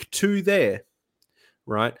can pick 2 there.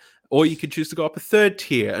 Right? Or you could choose to go up a 3rd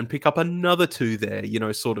tier and pick up another 2 there, you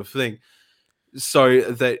know, sort of thing. So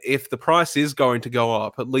that if the price is going to go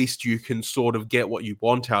up, at least you can sort of get what you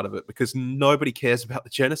want out of it, because nobody cares about the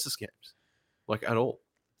Genesis games, like, at all.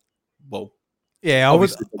 Well, yeah, I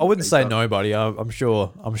wouldn't say nobody. I'm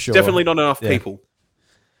sure. Definitely not enough people.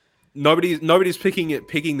 Nobody's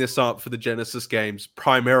picking this up for the Genesis games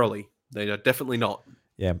primarily. They are definitely not.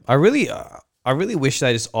 Yeah, I really wish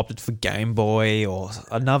they just opted for Game Boy or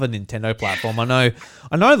another Nintendo platform. I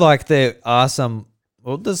know like there are some,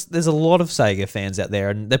 well, there's a lot of Sega fans out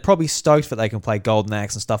there, and they're probably stoked that they can play Golden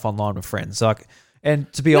Axe and stuff online with friends. Like,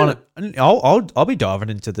 and to be honest, I'll be diving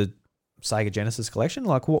into the Sega Genesis collection.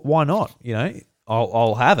 Like, why not? You know,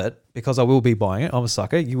 I'll have it because I will be buying it. I'm a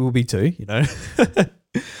sucker. You will be too, you know.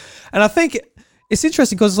 And I think it's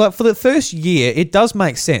interesting because like for the first year, it does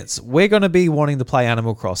make sense. We're going to be wanting to play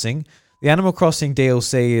Animal Crossing. The Animal Crossing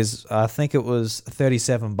DLC is, I think it was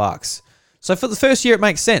 $37. So for the first year, it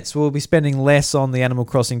makes sense. We'll be spending less on the Animal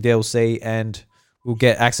Crossing DLC, and we'll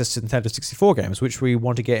get access to Nintendo 64 games, which we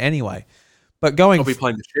want to get anyway. But I'll be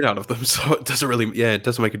playing the shit out of them, so it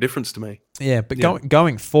doesn't make a difference to me. Yeah, but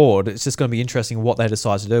going forward, it's just going to be interesting what they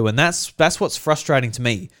decide to do, and that's what's frustrating to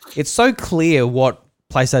me. It's so clear what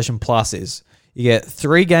PlayStation Plus is. You get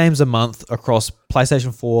 3 games a month across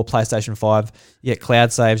PlayStation 4, PlayStation 5. You get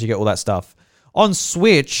cloud saves. You get all that stuff. On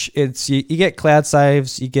Switch, it's you get cloud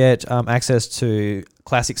saves. You get access to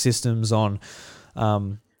classic systems on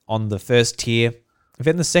the first tier. If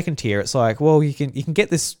in the second tier, it's like, well, you can get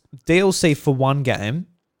this DLC for 1 game.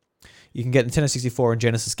 You can get Nintendo 64 and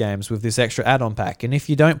Genesis games with this extra add-on pack. And if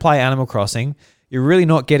you don't play Animal Crossing, you're really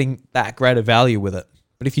not getting that great a value with it.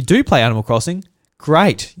 But if you do play Animal Crossing,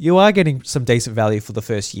 great, you are getting some decent value for the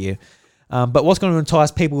first year. But what's going to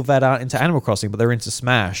entice people that aren't into Animal Crossing, but they're into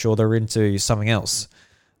Smash or they're into something else?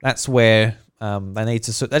 That's where they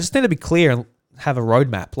just need to be clear and have a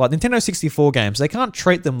roadmap. Like Nintendo 64 games, they can't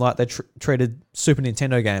treat them like they treated Super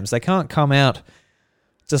Nintendo games. They can't come out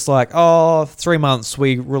just like, 3 months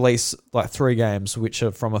we release like 3 games which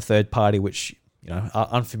are from a third party, which, you know, are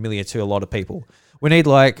unfamiliar to a lot of people. We need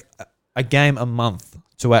like a game a month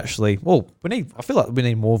to actually, I feel like we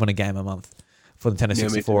need more than a game a month for Nintendo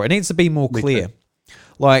 64. It needs to be more clear.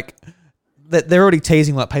 Like, they're already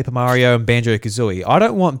teasing like Paper Mario and Banjo-Kazooie. I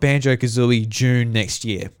don't want Banjo-Kazooie June next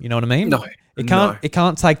year. You know what I mean? No. It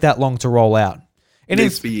can't take that long to roll out. It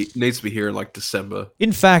needs to be here in like December.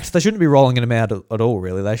 In fact, they shouldn't be rolling them out at all,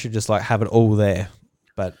 really. They should just like have it all there.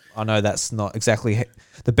 But I know that's not exactly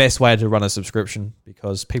the best way to run a subscription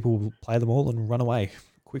because people will play them all and run away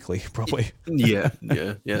quickly, probably. Yeah,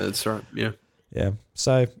 that's right. Yeah.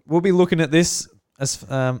 So we'll be looking at this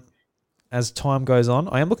as time goes on.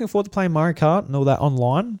 I am looking forward to playing Mario Kart and all that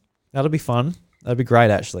online. That'll be fun. That'll be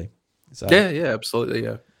great, actually. So, yeah, absolutely,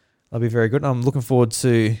 yeah. That'll be very good. I'm looking forward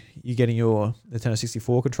to you getting your Nintendo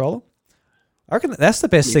 64 controller. I reckon that's the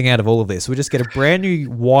best thing out of all of this. We just get a brand new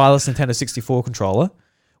wireless Nintendo 64 controller,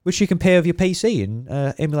 which you can pair with your PC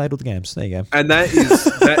and emulate all the games. There you go. And that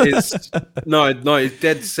is no,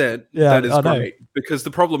 dead set. Yeah, that is great. Because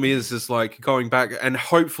the problem is like going back and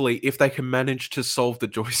hopefully if they can manage to solve the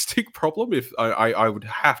joystick problem, if I would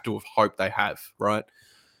have to have hoped they have, right?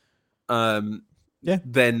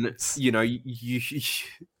 Then you know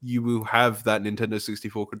you will have that Nintendo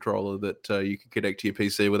 64 controller that you can connect to your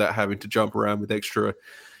PC without having to jump around with extra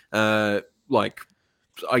like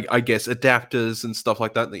I guess adapters and stuff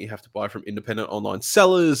like that you have to buy from independent online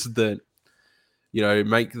sellers that, you know,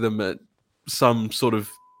 make them at some sort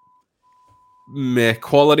of meh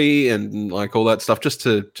quality and like all that stuff just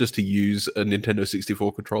to use a Nintendo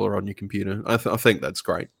 64 controller on your computer. I think that's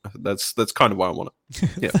great. That's kind of why I want it.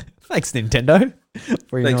 Yeah. Thanks, Nintendo,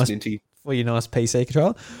 for your Thanks, nice Ninty. for your nice PC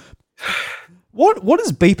controller. What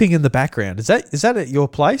is beeping in the background? Is that at your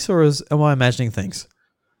place, or am I imagining things?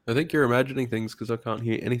 I think you're imagining things because I can't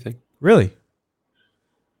hear anything. Really?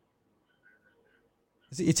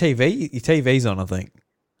 Is it your TV? Your TV's on, I think.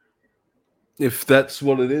 If that's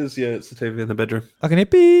what it is, yeah, it's the TV in the bedroom. I can hear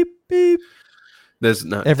beep beep There's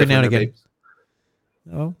no every now and definitely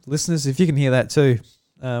again. Oh, listeners, if you can hear that too,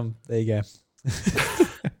 there you go.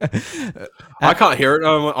 I can't hear it.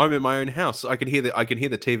 I'm in my own house. I can hear the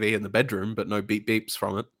TV in the bedroom, but no beep beeps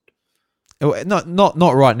from it. Oh,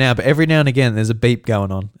 not right now, but every now and again there's a beep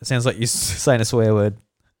going on. It sounds like you're saying a swear word.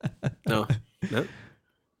 No.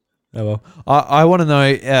 Oh well, I want to know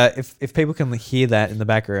if people can hear that in the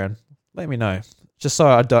background. Let me know, just so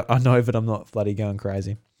I know that I'm not bloody going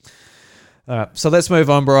crazy. All right, so let's move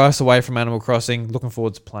on, Bryce, away from Animal Crossing. Looking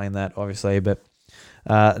forward to playing that, obviously. But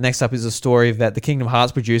next up is a story that the Kingdom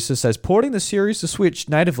Hearts producer says porting the series to Switch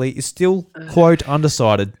natively is still, quote,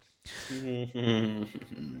 undecided.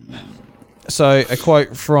 So, a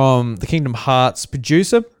quote from the Kingdom Hearts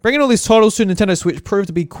producer: bringing all these titles to Nintendo Switch proved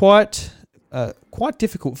to be quite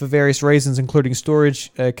difficult for various reasons, including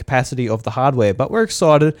storage capacity of the hardware. But we're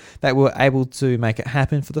excited that we're able to make it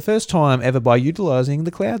happen for the first time ever by utilizing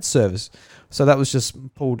the cloud service. So that was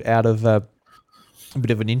just pulled out of a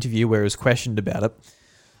bit of an interview where he was questioned about it.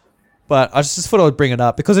 But I just thought I would bring it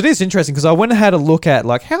up because it is interesting, because I went and had a look at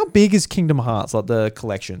like how big is Kingdom Hearts, like the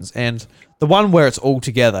collections, and the one where it's all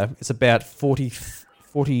together, it's about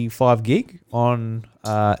 45 gig on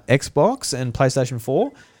Xbox and PlayStation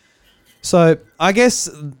 4. So I guess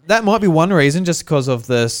that might be one reason, just because of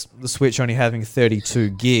the Switch only having 32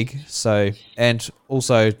 gig. So, and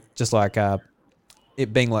also just like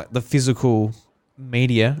it being like the physical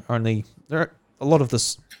media only, there are a lot of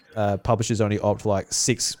the publishers only opt for like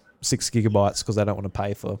 6 gigabytes because they don't want to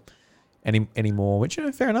pay for any more. Which, you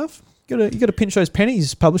know, fair enough. You got to pinch those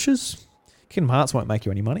pennies, publishers. Kingdom Hearts won't make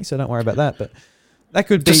you any money, so don't worry about that. But that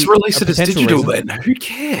could be just release a it as potential digital reason. then. Who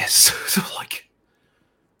cares? So, like,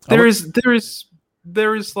 there is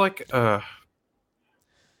like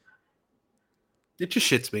it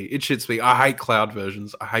just shits me. It shits me. I hate cloud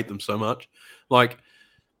versions. I hate them so much. Like,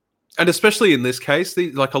 and especially in this case,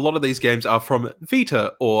 like a lot of these games are from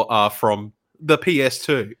Vita or are from the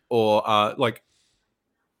PS2 or like,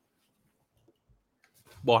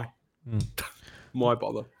 why? Why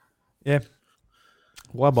bother? Yeah.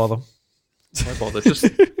 Why bother? Why bother?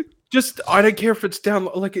 Just I don't care if it's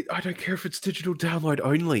download. Like, I don't care if it's digital download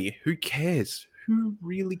only. Who cares? Who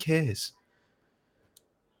really cares?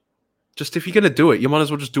 Just if you're gonna do it, you might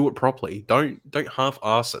as well just do it properly. Don't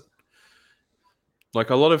half-ass it. Like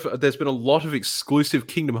there's been a lot of exclusive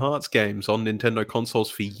Kingdom Hearts games on Nintendo consoles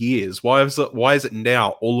for years. Why is it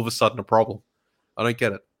now all of a sudden a problem? I don't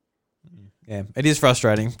get it. Yeah, it is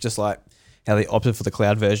frustrating, just like how they opted for the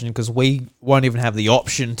cloud version, because we won't even have the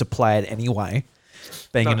option to play it anyway,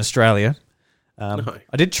 being in Australia. No.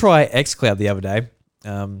 I did try xCloud the other day.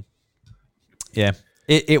 Yeah,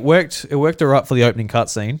 it worked. It worked all right for the opening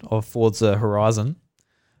cutscene of Forza Horizon.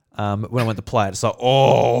 When I went to play it, it's like,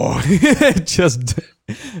 it just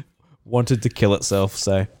wanted to kill itself.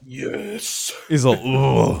 So Yes. it's like,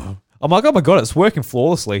 oh. I'm like, oh my god, it's working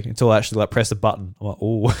flawlessly until I actually like press a button. I'm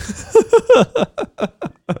like,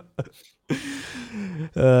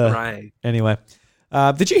 Right. Anyway,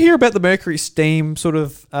 did you hear about the Mercury Steam sort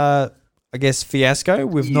of, I guess, fiasco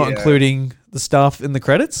with not Yeah. including the stuff in the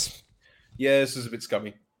credits? Yeah, this is a bit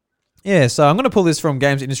scummy. Yeah, so I'm going to pull this from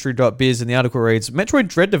gamesindustry.biz, and the article reads, Metroid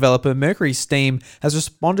Dread developer Mercury Steam has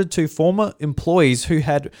responded to former employees who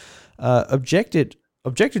had objected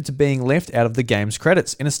to being left out of the game's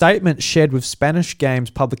credits. In a statement shared with Spanish games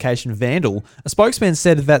publication Vandal, a spokesman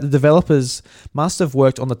said that the developers must have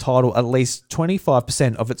worked on the title at least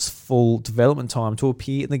 25% of its full development time to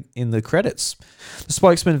appear in the credits. The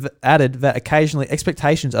spokesman added that occasionally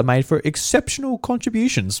expectations are made for exceptional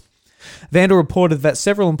contributions. Vandal reported that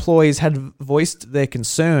several employees had voiced their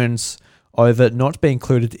concerns over not being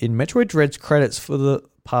included in Metroid Dread's credits for the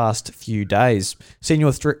past few days. Senior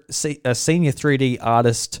 3D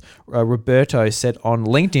artist Roberto said on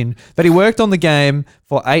LinkedIn that he worked on the game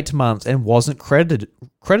for 8 months and wasn't credited.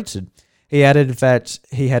 He added that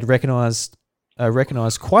he had recognized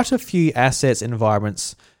quite a few assets and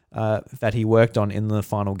environments that he worked on in the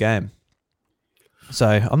final game. So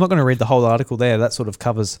I'm not going to read the whole article there. That sort of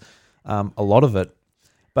covers a lot of it,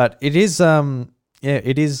 but it is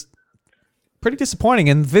it is pretty disappointing.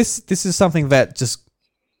 And this is something that just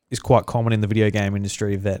is quite common in the video game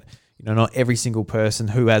industry that, you know, not every single person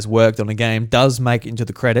who has worked on a game does make it into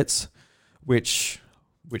the credits, which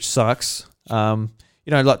sucks.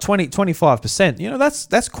 You know, like 25%, you know,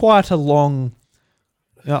 that's quite a long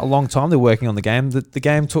time they're working on the game. The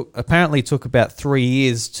game apparently took about 3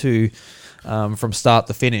 years to from start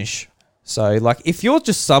to finish. So like if you're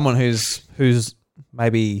just someone who's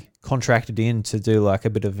maybe contracted in to do like a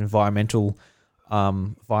bit of environment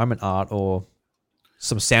art or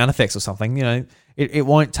some sound effects or something, you know, it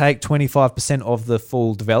won't take 25% of the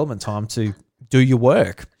full development time to do your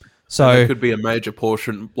work. So and it could be a major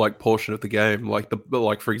portion of the game,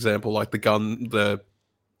 like for example, like the gun,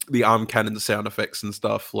 the arm cannon sound effects and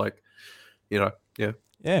stuff, like, you know, yeah.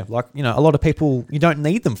 Yeah, like, you know, a lot of people, you don't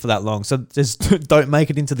need them for that long, so just don't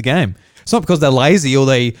make it into the game. It's not because they're lazy or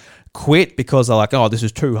they quit because they're like, oh, this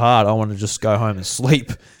is too hard, I want to just go home and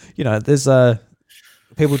sleep. You know, there's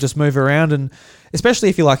people just move around, and especially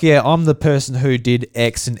if you're like, yeah, I'm the person who did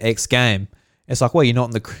X and X game. It's like, well, you're not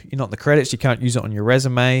in the credits, you can't use it on your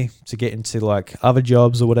resume to get into like other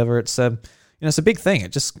jobs or whatever. It's you know, it's a big thing.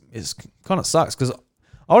 It kind of sucks because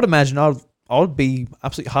I would imagine I would be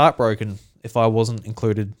absolutely heartbroken if I wasn't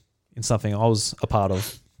included in something I was a part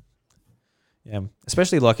of. Yeah,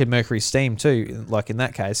 especially like in Mercury Steam too, like in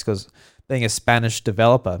that case, because being a Spanish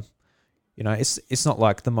developer, you know, it's not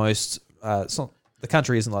like the most, the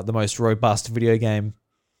country isn't like the most robust video game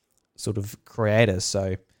sort of creators.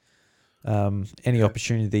 So any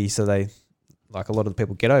opportunity, so they, like a lot of the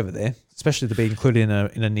people get over there, especially to be included in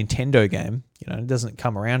a Nintendo game, you know, it doesn't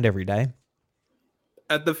come around every day.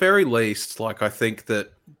 At the very least, like I think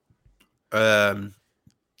that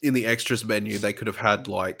in the extras menu, they could have had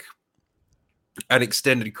like an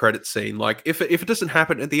extended credit scene. Like if it doesn't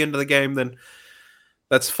happen at the end of the game, then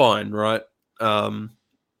that's fine, right?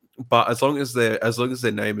 But as long as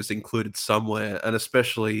their name is included somewhere, and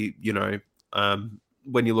especially, you know,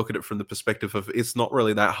 when you look at it from the perspective of it's not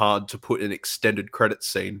really that hard to put an extended credit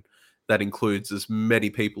scene that includes as many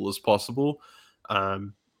people as possible,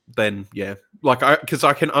 then yeah, like because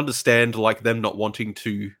I can understand like them not wanting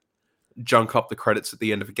to junk up the credits at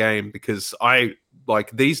the end of a game, because I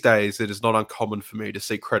like these days it is not uncommon for me to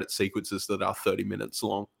see credit sequences that are 30 minutes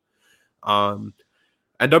long, and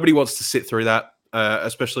nobody wants to sit through that,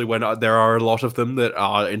 especially when there are a lot of them that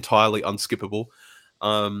are entirely unskippable.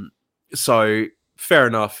 So fair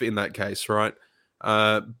enough in that case, right?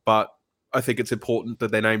 But I think it's important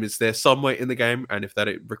that their name is there somewhere in the game, and if that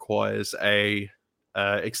it requires a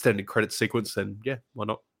extended credit sequence, then yeah, why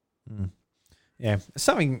not? Yeah,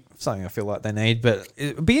 something I feel like they need, but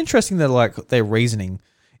it'd be interesting that like their reasoning.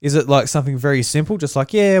 Is it like something very simple, just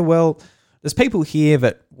like, yeah, well, there's people here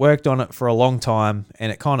that worked on it for a long time,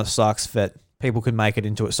 and it kind of sucks that people can make it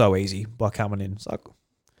into it so easy by coming in. It's like,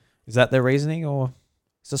 is that their reasoning, or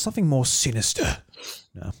is there something more sinister?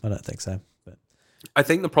 No, I don't think so. But I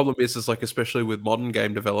think the problem is like, especially with modern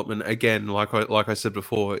game development, again, like I said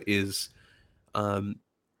before, is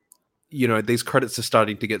you know, these credits are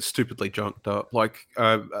starting to get stupidly junked up. Like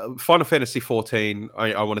Final Fantasy 14,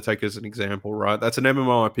 I want to take as an example, right? That's an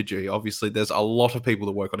MMORPG. Obviously, there's a lot of people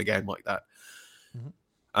that work on a game like that.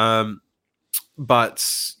 Mm-hmm.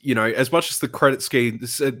 But you know, as much as the credit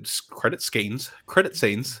scenes are skippable,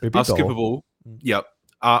 yep,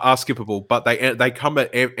 are skippable, but they come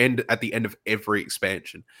at the end of every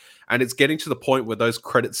expansion, and it's getting to the point where those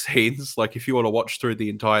credit scenes, like if you want to watch through the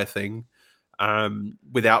entire thing,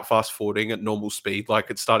 without fast forwarding at normal speed,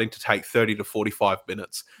 like it's starting to take 30 to 45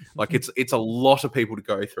 minutes. Like it's a lot of people to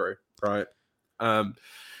go through, right?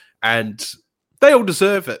 And they all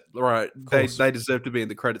deserve it, right? They deserve to be in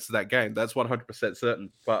the credits of that game. That's 100%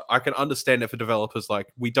 certain. But I can understand it for developers.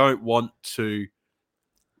 Like, we don't want to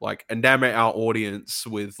like enamor our audience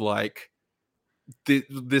with like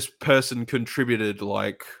this person contributed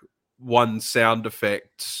like one sound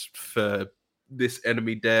effect for this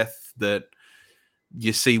enemy death that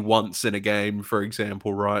you see once in a game, for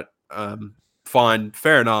example, right? Fine,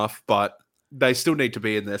 fair enough, but they still need to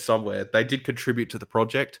be in there somewhere. They did contribute to the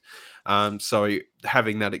project. So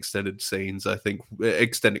having that extended scenes, I think,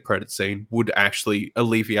 extended credit scene would actually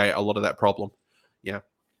alleviate a lot of that problem. Yeah.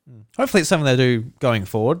 Hopefully it's something they do going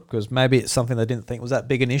forward, because maybe it's something they didn't think was that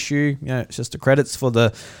big an issue. You know, it's just the credits for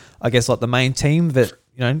the, I guess, like the main team that,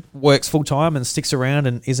 you know, works full time and sticks around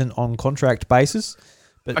and isn't on contract basis.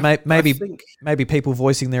 But maybe people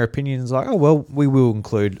voicing their opinions like, oh, well, we will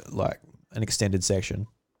include like an extended section.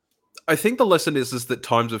 I think the lesson is that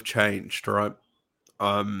times have changed, right?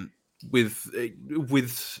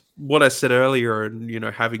 With what I said earlier, and you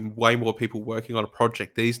know, having way more people working on a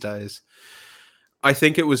project these days, I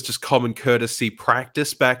think it was just common courtesy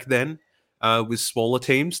practice back then with smaller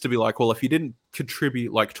teams to be like, well, if you didn't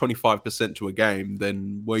contribute like 25% to a game,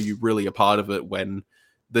 then were you really a part of it when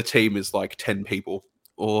the team is like 10 people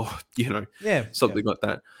or, something like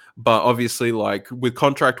that. But obviously, like with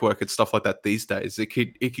contract work and stuff like that these days, it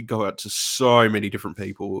could go out to so many different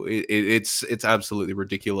people. It's absolutely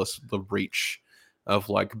ridiculous the reach of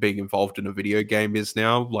like being involved in a video game is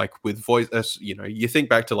now. Like with voice, you think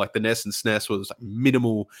back to like the NES and SNES was like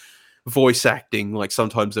minimal voice acting. Like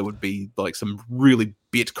sometimes there would be like some really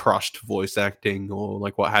bit crushed voice acting or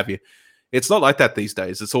like what have you. It's not like that these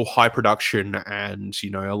days. It's all high production, and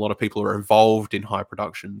a lot of people are involved in high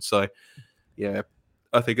production. So yeah.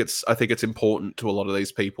 I think it's important to a lot of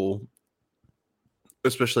these people,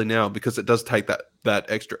 especially now, because it does take that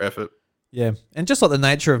extra effort. Yeah, and just like the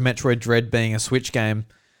nature of Metroid Dread being a Switch game,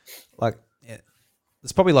 like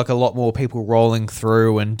there's probably like a lot more people rolling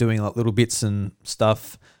through and doing like little bits and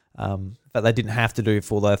stuff that they didn't have to do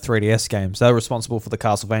for the 3DS games. They were responsible for the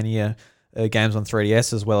Castlevania games on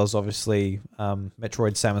 3DS, as well as obviously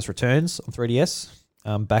Metroid Samus Returns on 3DS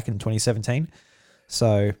back in 2017.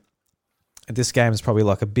 So this game is probably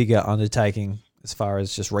like a bigger undertaking as far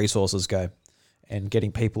as just resources go and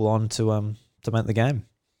getting people on to make the game.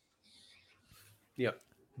 Yeah.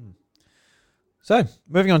 So,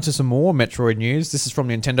 moving on to some more Metroid news. This is from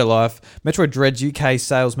Nintendo Life. Metroid Dread's UK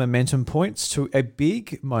sales momentum points to a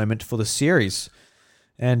big moment for the series.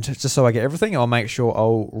 And just so I get everything, I'll make sure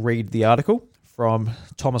I'll read the article from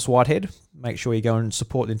Thomas Whitehead. Make sure you go and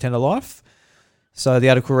support Nintendo Life. So the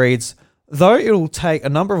article reads, though it will take a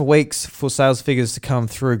number of weeks for sales figures to come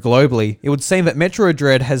through globally, it would seem that Metroid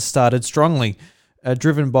Dread has started strongly,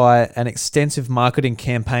 driven by an extensive marketing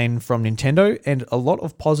campaign from Nintendo and a lot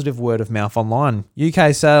of positive word of mouth online.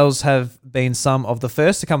 UK sales have been some of the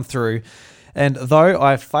first to come through, and though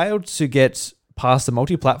I failed to get past the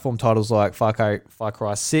multi-platform titles like Far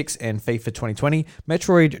Cry 6 and FIFA 2020,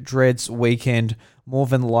 Metroid Dread's weekend more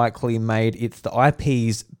than likely made it the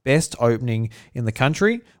IP's best opening in the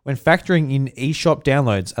country. When factoring in eShop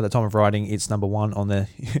downloads, at the time of writing, it's number one on the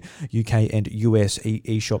UK and US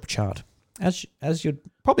eShop chart. As you'd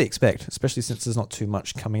probably expect, especially since there's not too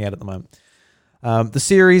much coming out at the moment. The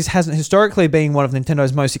series hasn't historically been one of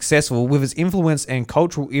Nintendo's most successful, with its influence and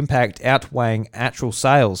cultural impact outweighing actual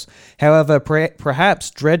sales. However, perhaps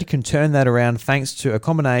Dread can turn that around thanks to a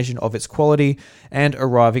combination of its quality and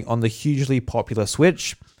arriving on the hugely popular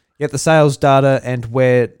Switch. Yet the sales data and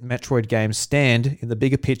where Metroid games stand in the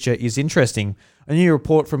bigger picture is interesting. A new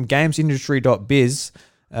report from GamesIndustry.biz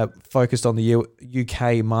focused on the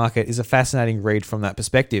UK market is a fascinating read from that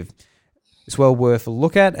perspective. It's well worth a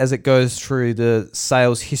look at as it goes through the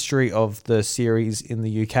sales history of the series in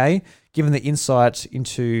the UK, given the insight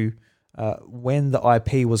into when the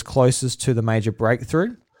IP was closest to the major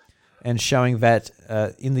breakthrough, and showing that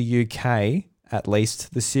in the UK, at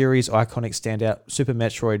least, the series' iconic standout Super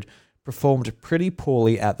Metroid performed pretty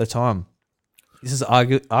poorly at the time. This is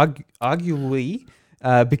arguably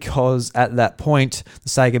because at that point, the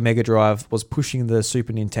Sega Mega Drive was pushing the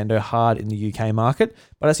Super Nintendo hard in the UK market,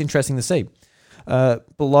 but that's interesting to see.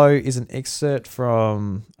 Below is an excerpt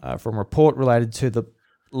from a report related to the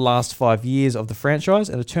last 5 years of the franchise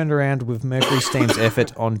and a turnaround with Mercury Steam's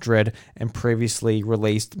effort on Dread and previously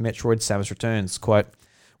released Metroid Samus Returns. Quote,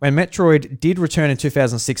 when Metroid did return in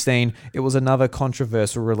 2016, it was another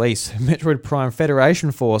controversial release, Metroid Prime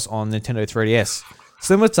Federation Force on Nintendo 3DS.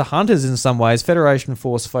 Similar to Hunters in some ways, Federation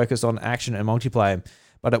Force focused on action and multiplayer,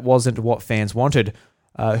 but it wasn't what fans wanted,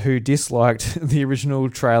 who disliked the original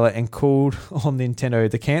trailer and called on Nintendo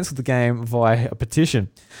to cancel the game via a petition.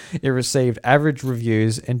 It received average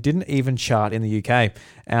reviews and didn't even chart in the UK.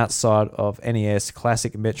 Outside of NES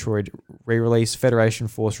Classic Metroid re-release, Federation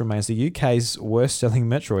Force remains the UK's worst-selling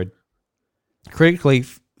Metroid. Critically,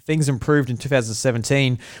 things improved in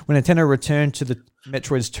 2017 when Nintendo returned to the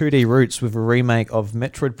Metroid's 2D roots with a remake of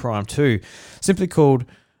Metroid Prime 2, simply called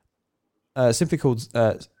Metroid.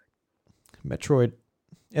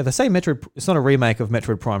 Yeah, they say Metroid. It's not a remake of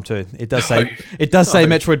Metroid Prime 2. It does say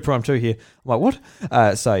Metroid Prime 2 here. I'm like, what?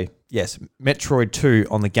 So yes, Metroid 2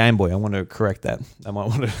 on the Game Boy. I want to correct that. I might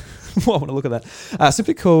want to look at that.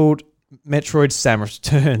 Simply called Metroid Samus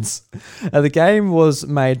Returns. The game was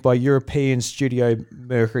made by European studio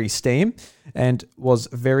Mercury Steam and was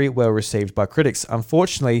very well received by critics.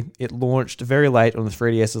 Unfortunately, it launched very late on the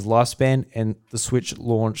 3DS's lifespan and the Switch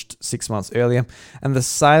launched 6 months earlier, and the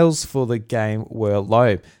sales for the game were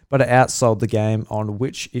low, but it outsold the game on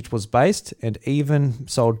which it was based and even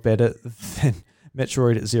sold better than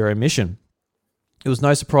Metroid Zero Mission. It was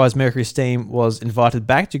no surprise Mercury Steam was invited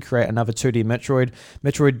back to create another 2D Metroid.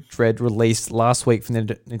 Metroid Dread released last week for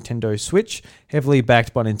the Nintendo Switch. Heavily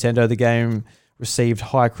backed by Nintendo, the game received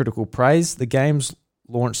high critical praise. The game's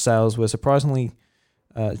launch sales were surprisingly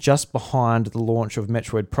just behind the launch of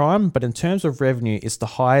Metroid Prime, but in terms of revenue, it's the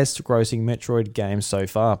highest grossing Metroid game so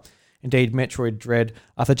far. Indeed, Metroid Dread,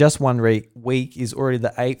 after just 1 week, is already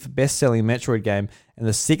the 8th best-selling Metroid game and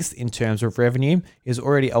the 6th in terms of revenue. It has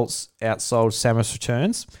already outsold Samus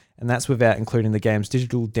Returns, and that's without including the game's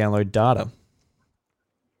digital download data.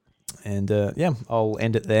 And yeah, I'll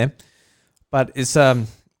end it there. But it's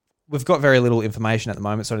we've got very little information at the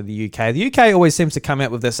moment, sort of the UK. The UK always seems to come out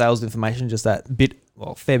with their sales information just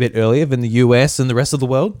fair bit earlier than the US and the rest of the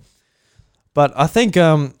world. But I think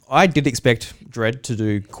I did expect Dread to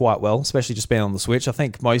do quite well, especially just being on the Switch. I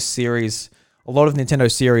think a lot of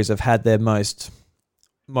Nintendo series have had their most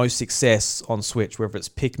success on Switch, whether it's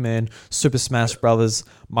Pikmin, Super Smash Brothers,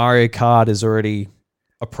 Mario Kart is already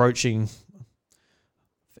approaching.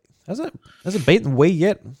 Has it beaten Wii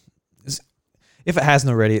yet? If it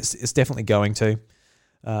hasn't already, it's definitely going to.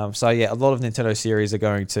 So yeah, a lot of Nintendo series are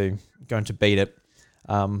going to beat it.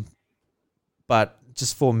 But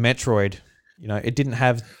just for Metroid, it didn't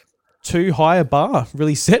have too high a bar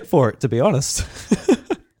really set for it, to be honest.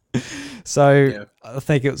 So yeah. I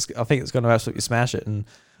think it's going to absolutely smash it, and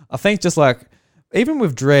I think just like even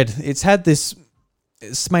with Dread, it's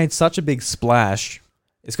made such a big splash.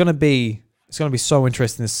 It's going to be so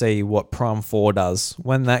interesting to see what Prime 4 does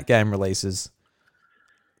when that game releases.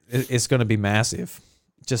 It's going to be massive.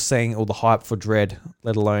 Just seeing all the hype for Dread,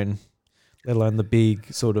 let alone the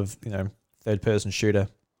big sort of third-person shooter.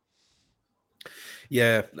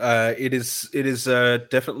 Yeah, it is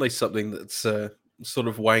definitely something that's sort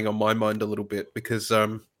of weighing on my mind a little bit because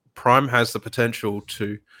Prime has the potential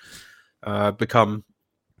to become.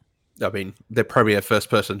 I mean, they're probably a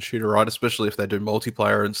first-person shooter, right? Especially if they do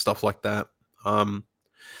multiplayer and stuff like that.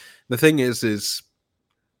 The thing is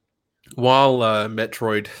while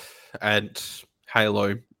Metroid and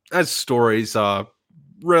Halo as stories are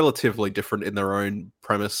relatively different in their own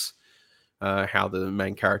premise, how the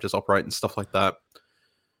main characters operate and stuff like that,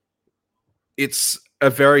 it's a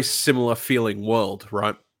very similar feeling world,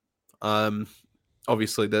 right?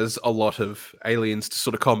 Obviously, there's a lot of aliens to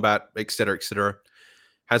sort of combat, etc., etc.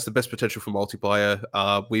 Has the best potential for multiplayer.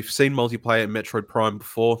 We've seen multiplayer in Metroid Prime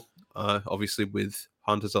before, obviously with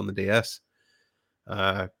Hunters on the DS.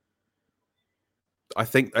 I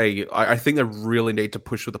think they really need to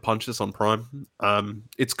push with the punches on Prime.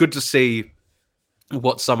 It's good to see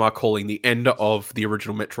what some are calling the end of the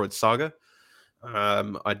original Metroid saga.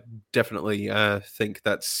 I definitely think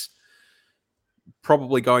that's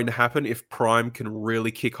probably going to happen if Prime can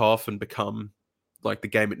really kick off and become like the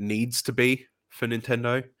game it needs to be for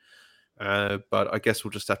Nintendo. But I guess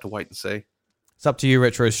we'll just have to wait and see. It's up to you,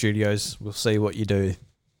 Retro Studios. We'll see what you do.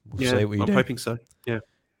 I'm hoping so. Yeah.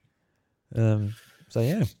 So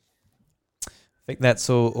yeah, I think that's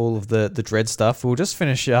all of the Dread stuff. We'll just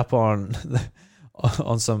finish up on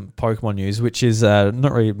some Pokemon news, which is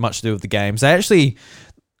not really much to do with the games. They actually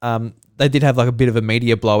they did have like a bit of a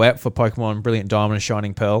media blowout for Pokemon Brilliant Diamond and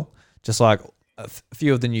Shining Pearl, just like a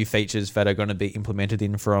few of the new features that are going to be implemented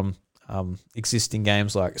in from existing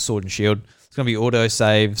games like Sword and Shield. It's going to be auto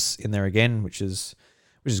saves in there again, which is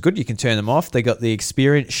good. You can turn them off. They got the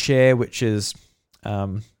experience share, which is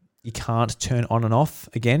you can't turn on and off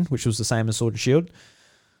again, which was the same as Sword and Shield.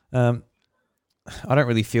 I don't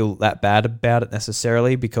really feel that bad about it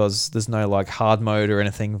necessarily because there's no like hard mode or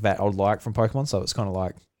anything that I would like from Pokemon. So it's kind of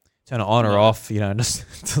like turn it on or off,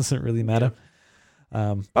 just doesn't really matter.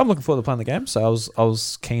 But I'm looking forward to playing the game. So I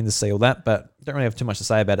was keen to see all that, but don't really have too much to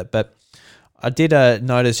say about it. But I did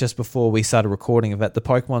notice just before we started recording that the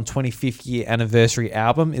Pokemon 25th year anniversary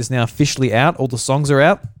album is now officially out. All the songs are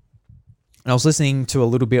out. And I was listening to a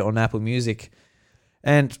little bit on Apple Music,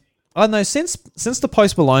 and I don't know, since the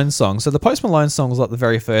Post Malone song, so the Post Malone song was like the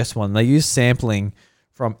very first one, they used sampling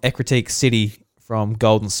from Ecruteak City from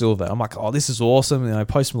Gold and Silver. I'm like, oh, this is awesome.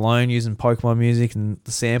 Post Malone using Pokemon music and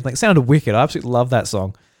the sampling. It sounded wicked. I absolutely love that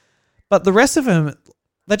song. But the rest of them,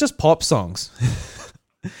 they're just pop songs.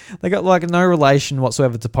 They got like no relation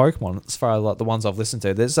whatsoever to Pokemon as far as like the ones I've listened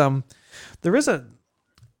to. There is a,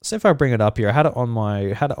 see if I bring it up here. I had it on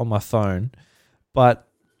my phone, but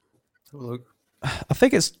I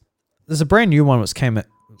think there's a brand new one which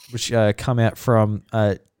come out from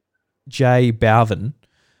Jay Balvin,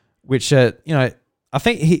 which I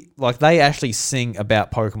think they actually sing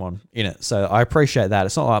about Pokemon in it, so I appreciate that.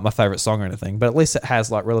 It's not like my favorite song or anything, but at least it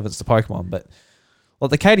has like relevance to Pokemon. But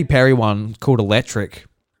like the Katy Perry one called Electric,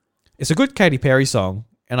 it's a good Katy Perry song,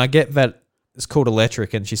 and I get that it's called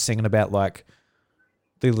Electric, and she's singing about like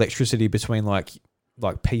the electricity between like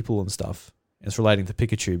people and stuff. It's relating to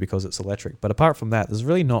Pikachu because it's electric. But apart from that, there's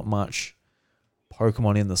really not much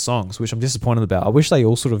Pokemon in the songs, which I'm disappointed about. I wish they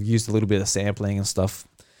all sort of used a little bit of sampling and stuff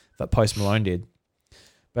that Post Malone did.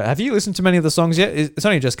 But have you listened to many of the songs yet? It's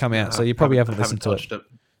only just come out, so you probably haven't listened to it.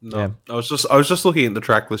 No, Yeah. I was just looking at the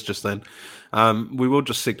track list just then. We will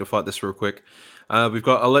just signify this real quick. We've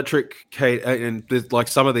got Electric, Kate, and like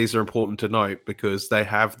some of these are important to note because they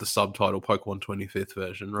have the subtitle Pokemon 25th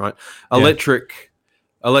version, right? Yeah. Electric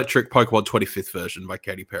Pokemon 25th version by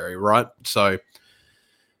Katy Perry, right? So,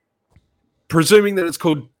 presuming that it's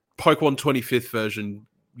called Pokemon 25th version,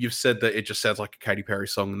 you've said that it just sounds like a Katy Perry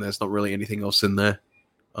song and there's not really anything else in there.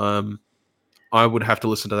 I would have to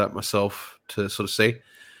listen to that myself to sort of see.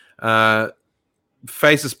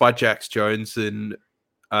 Phases by Jax Jones and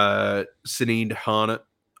Sinead Harnett.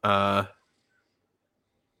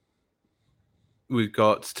 We've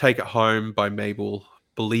got Take It Home by Mabel,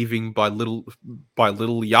 Believing by Little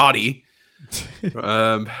Yachty.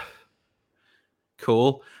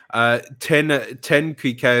 Cool. 10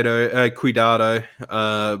 Cuidado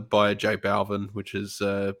by J Balvin, which is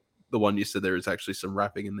the one you said there is actually some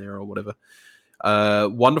rapping in there or whatever.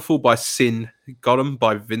 Wonderful by Sin, Got 'Em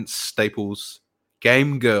by Vince Staples,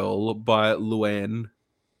 Game Girl by Luann,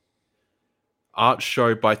 Art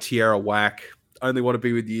Show by Tierra Whack, Only Want to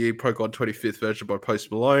Be With You, Pokemon 25th version by Post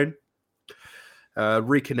Malone,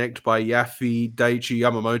 Reconnect by Yaffy, Daichi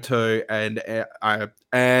Yamamoto, and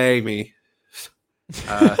Amy.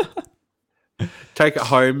 Take It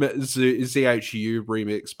Home, ZHU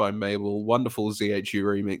remix by Mabel, Wonderful ZHU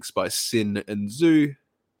remix by Sin and Zoo.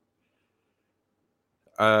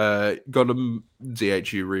 Got 'Em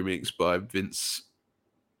ZHU remix by Vince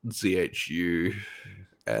ZHU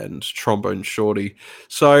and Trombone Shorty.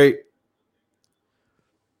 So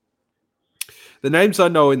the names I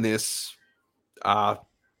know in this are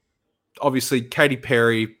obviously Katy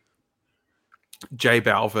Perry, J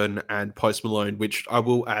Balvin, and Post Malone, which I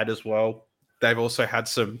will add as well. They've also had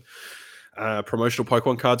some promotional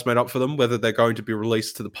Pokemon cards made up for them. Whether they're going to be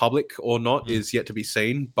released to the public or not is yet to be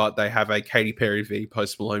seen, but they have a Katy Perry V,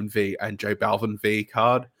 Post Malone V, and J Balvin V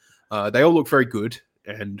card. They all look very good,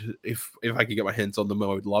 and if I could get my hands on them, I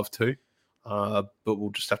would love to. But we'll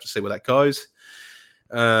just have to see where that goes.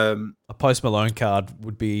 A Post Malone card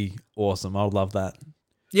would be awesome. I would love that.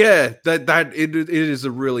 Yeah, it is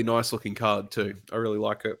a really nice looking card too. I really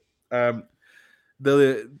like it.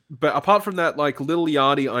 But apart from that, like Little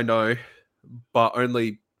Yachty, I know, but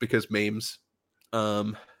only because memes. You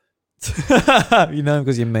know,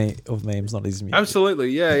 because you're of memes, not his music.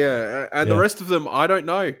 Absolutely, yeah. And Yeah. the rest of them, I don't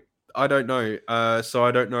know. So I don't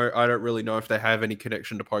know. I don't really know if they have any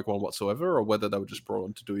connection to Pokemon whatsoever, or whether they were just brought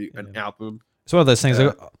on to do an album. It's one of those things.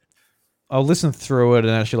 I'll listen through it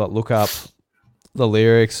and actually like look up the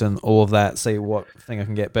lyrics and all of that, see what thing I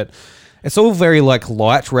can get. But it's all very like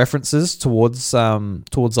light references towards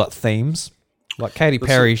like themes. Like Katy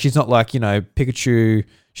Perry, she's not like, you know, Pikachu.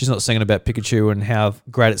 She's not singing about Pikachu and how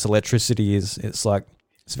great its electricity is. It's like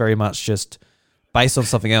it's very much just based on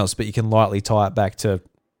something else, but you can lightly tie it back to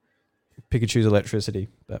Pikachu's electricity.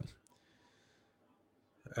 But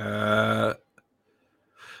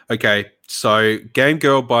okay, so Game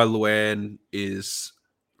Girl by Luann is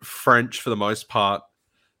French for the most part,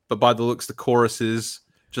 but by the looks, the chorus is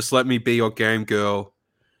 "Just let me be your game girl,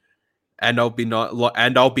 and I'll be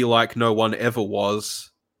like no one ever was."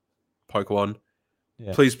 Pokemon,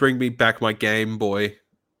 please bring me back my Game Boy.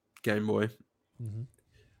 Mm-hmm.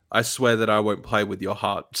 I swear that I won't play with your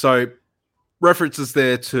heart. So references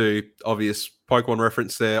there to obvious Pokemon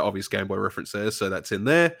reference there, obvious Game Boy reference there, so that's in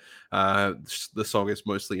there. The song is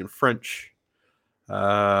mostly in French.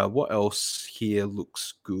 What else here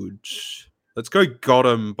looks good? Let's go Got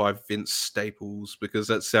 'Em by Vince Staples, because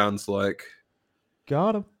that sounds like...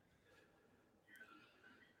 Got 'Em.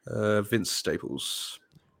 Vince Staples.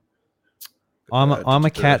 I'm a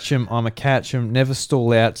catch 'em, never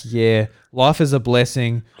stall out, yeah. Life is a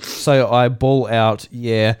blessing, so I ball out,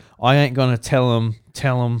 yeah. I ain't gonna tell 'em,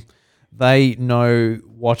 they know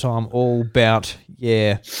what I'm all about,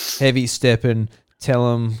 yeah. Heavy steppin',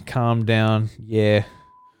 tell 'em calm down, yeah.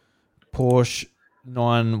 Porsche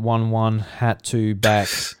 911 hat to back,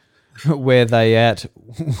 where they at?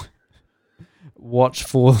 Watch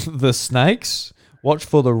for the snakes, watch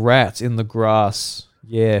for the rats in the grass,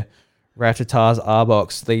 yeah. Rattatas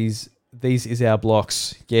Arbox, these is our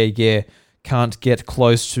blocks. Yeah. Can't get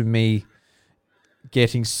close to me.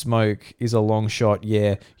 Getting smoke is a long shot.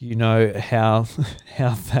 Yeah. You know how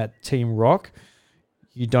that team rock.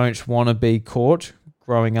 You don't want to be caught.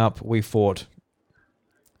 Growing up, we fought.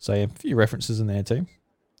 So yeah, a few references in there too.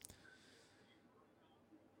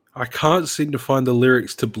 I can't seem to find the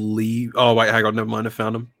lyrics to Believe. Oh, wait, hang on. Never mind. I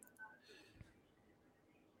found them.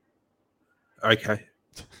 Okay.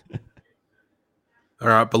 All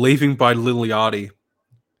right. Believing by Lil Yachty.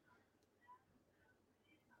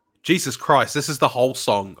 Jesus Christ. This is the whole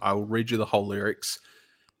song. I will read you the whole lyrics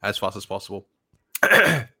as fast as possible.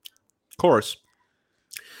 Chorus.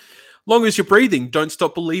 Long as you're breathing, don't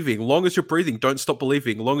stop believing. Long as you're breathing, don't stop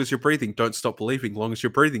believing. Long as you're breathing, don't stop believing. Long as you're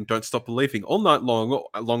breathing, don't stop believing. All night long,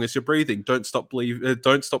 long as you're breathing, don't stop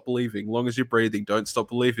believing. Long as you're breathing, don't stop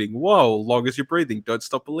believing. Whoa, long as you're breathing, don't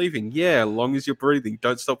stop believing. Yeah, long as you're breathing,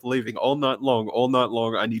 don't stop believing. All night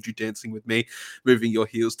long, I need you dancing with me, moving your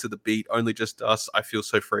heels to the beat. Only just us, I feel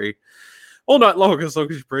so free. All night long as you're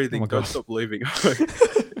breathing, don't stop believing.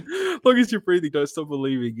 Long as you're breathing, don't stop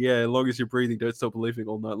believing. Yeah, long as you're breathing, don't stop believing.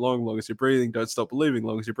 All night long as you're breathing, don't stop believing.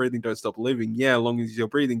 Long as you're breathing, don't stop believing. Yeah, long as you're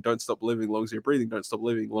breathing, don't stop believing. Long as you're breathing, don't stop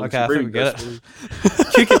believing. Long as you're breathing, don't stop believing.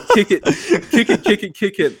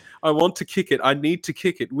 Kick it. I want to kick it. I need to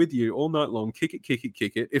kick it with you all night long. Kick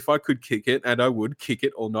it. If I could kick it, and I would kick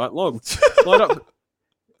it all night long. Light up.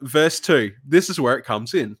 Verse 2. This is where it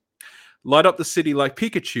comes in. Light up the city like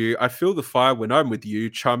Pikachu. I feel the fire when I'm with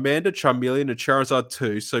you. Charmander, Charmeleon, and Charizard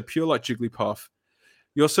too. So pure like Jigglypuff.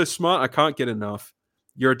 You're so smart, I can't get enough.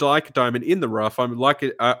 You're like a diamond in the rough. I'm like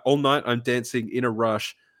it all night. I'm dancing in a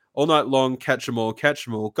rush. All night long, catch 'em all.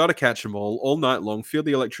 Gotta catch 'em all night long. Feel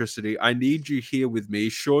the electricity. I need you here with me.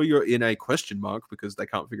 Sure, you're in a question mark because they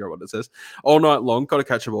can't figure out what it says. All night long, gotta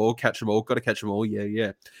catch 'em all. Gotta catch 'em all.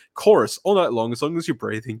 Yeah. Chorus. All night long, as long as you're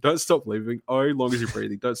breathing, don't stop believing. Oh, as long as you're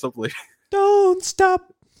breathing, don't stop believing. Don't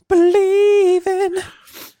stop believing.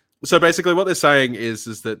 So basically, what they're saying is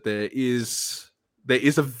that there is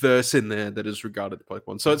a verse in there that is regarded to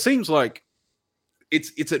Pokemon. So it seems like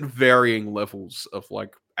it's at varying levels of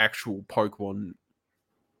like actual Pokemon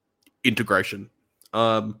integration.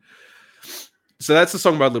 So that's the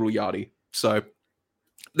song by Lil Yachty. So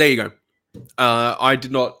there you go. I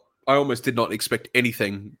almost did not expect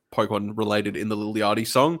anything Pokemon related in the Lil Yachty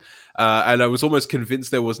song, and I was almost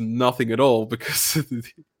convinced there was nothing at all because of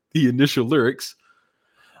the initial lyrics.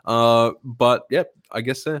 But yeah, I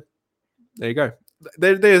guess there you go.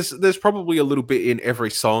 There's probably a little bit in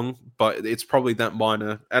every song, but it's probably that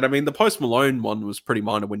minor. And I mean, the Post Malone one was pretty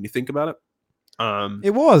minor when you think about it.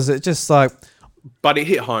 It was. It just like, but it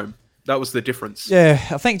hit home. That was the difference. Yeah,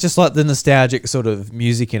 I think just like the nostalgic sort of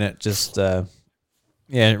music in it, just it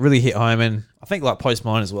really hit home. And I think like Post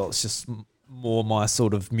Malone as well. It's just more my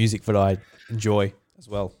sort of music that I enjoy as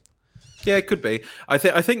well. Yeah, it could be. I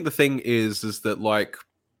think the thing is that like,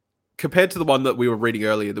 compared to the one that we were reading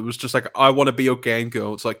earlier, that was just like, I want to be your game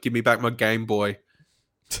girl. It's like, give me back my Game Boy.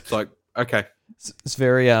 It's like, okay. It's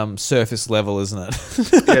very surface level, isn't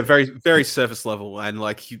it? Yeah, very, very surface level. And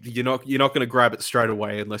like, you're not going to grab it straight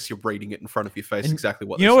away unless you're reading it in front of your face. And exactly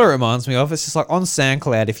what you know. What it reminds me of? It's just like on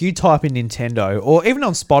SoundCloud, if you type in Nintendo, or even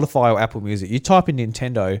on Spotify or Apple Music, you type in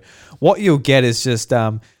Nintendo, what you'll get is just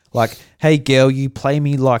like, hey girl, you play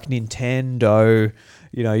me like Nintendo.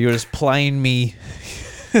 You know, you're just playing me.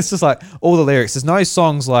 It's just like all the lyrics. There's no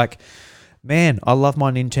songs like, man, I love my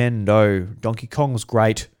Nintendo. Donkey Kong's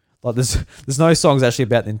great. Like there's no songs actually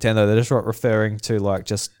about Nintendo. They're just referring to like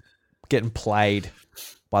just getting played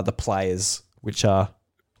by the players, which are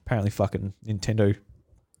apparently fucking Nintendo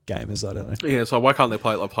gamers. I don't know. Yeah, so why can't they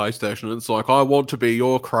play it like PlayStation? It's like, I want to be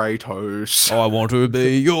your Kratos. I want to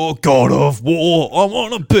be your God of War. I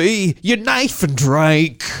want to be your Nathan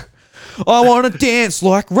Drake. I want to dance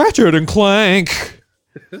like Ratchet and Clank.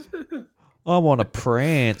 I want to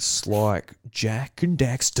prance like Jack and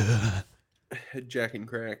Daxter. Jack and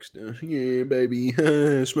Crackster. Yeah, baby.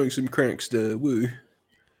 Smoke some Crackster. Woo.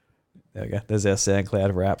 There we go. There's our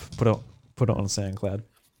SoundCloud rap. Put it on SoundCloud.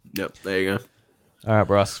 Yep, there you go. All right,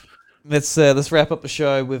 Bryce. Let's wrap up the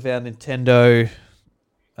show with our Nintendo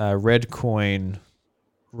Red Coin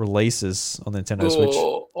releases on the Nintendo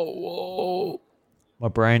Switch. My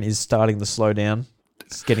brain is starting to slow down.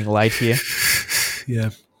 It's getting late here. Yeah.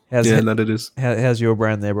 That it is. How's your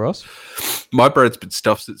brain there, Bryce? My brain's been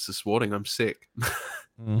stuffed since this morning. I'm sick.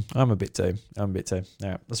 I'm a bit too. All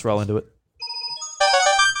right, let's roll into it.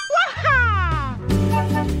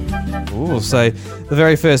 Ooh, so the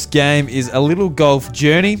very first game is A Little Golf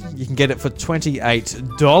Journey. You can get it for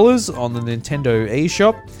 $28 on the Nintendo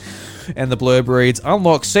eShop. And the blurb reads,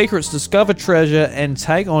 unlock secrets, discover treasure, and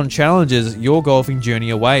take on challenges. Your golfing journey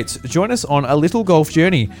awaits. Join us on A Little Golf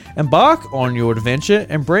Journey. Embark on your adventure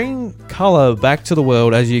and bring colour back to the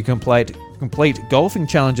world as you complete complete golfing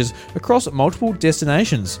challenges across multiple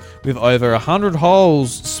destinations. With over 100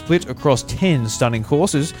 holes split across 10 stunning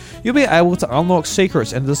courses, you'll be able to unlock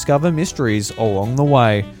secrets and discover mysteries along the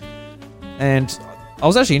way. And I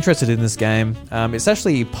was actually interested in this game. It's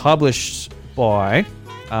actually published by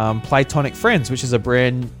Playtonic Friends, which is a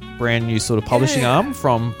brand new sort of publishing arm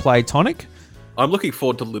from Playtonic. I'm looking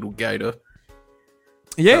forward to Little Gator.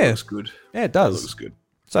 Yeah. That looks good. Yeah, it does. That looks good.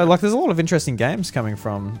 So, like, there's a lot of interesting games coming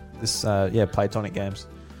from this, Playtonic games.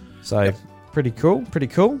 So, pretty cool.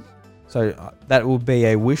 So, that will be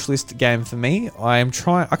a wish list game for me. I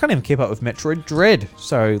can't even keep up with Metroid Dread,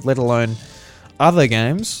 so let alone other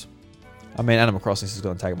games. I mean, Animal Crossing is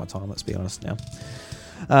going to take my time, let's be honest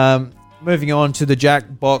now. Moving on to the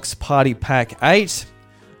Jackbox Party Pack 8.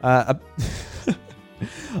 I'm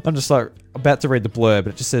just like about to read the blurb,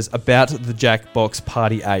 but it just says about the Jackbox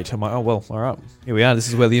Party 8. I'm like, oh, well, all right. Here we are. This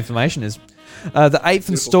is where the information is. The 8th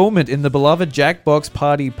installment in the beloved Jackbox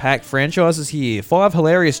Party Pack franchise is here. 5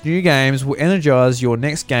 hilarious new games will energize your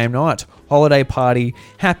next game night, holiday party,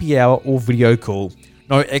 happy hour, or video call.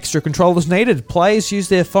 No extra controllers needed. Players use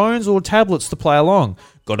their phones or tablets to play along.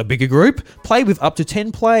 Got a bigger group? Play with up to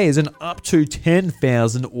 10 players and up to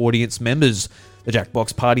 10,000 audience members. The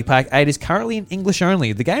Jackbox Party Pack 8 is currently in English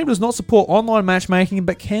only. The game does not support online matchmaking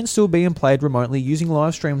but can still be played remotely using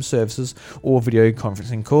live stream services or video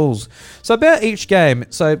conferencing calls. So about each game,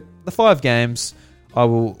 so the 5 games I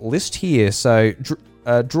will list here. So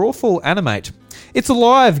Drawful Animate. It's a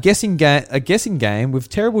live guessing game with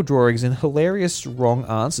terrible drawings and hilarious wrong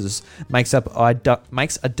answers. Makes a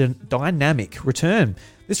dynamic return.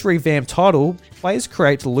 This revamped title, players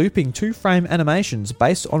create looping 2-frame animations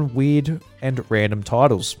based on weird and random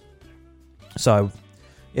titles. So,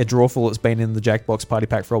 yeah, Drawful has been in the Jackbox Party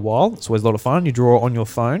Pack for a while. It's always a lot of fun. You draw on your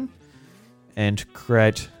phone and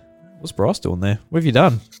create... What's Bryce doing there? What have you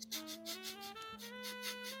done?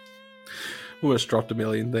 Almost dropped a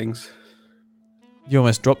million things. You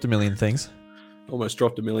almost dropped a million things. Almost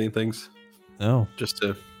dropped a million things. Oh. Just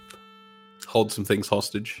to hold some things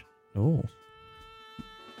hostage. Oh.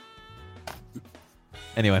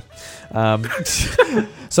 Anyway,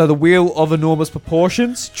 so the wheel of enormous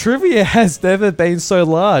proportions. Trivia has never been so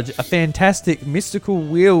large. A fantastic mystical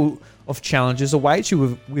wheel of challenges awaits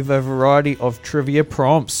you with a variety of trivia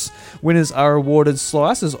prompts. Winners are awarded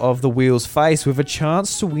slices of the wheel's face with a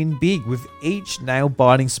chance to win big with each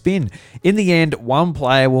nail-biting spin. In the end, one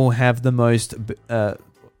player will have the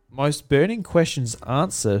most burning questions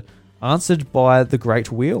answered by the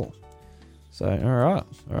Great Wheel. So, all right.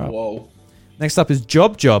 Whoa. Next up is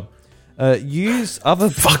Job. Use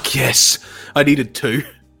other... Fuck yes! I needed 2.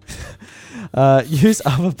 Use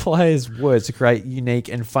other players' words to create unique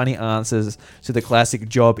and funny answers to the classic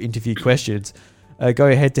job interview questions.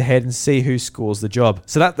 Go head to head and see who scores the job.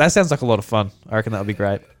 So that sounds like a lot of fun. I reckon that would be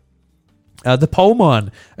great. The Pole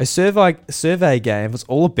Mine, a survey game that's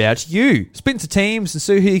all about you. Split into teams and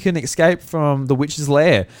see who you can escape from the witch's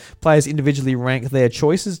lair. Players individually rank their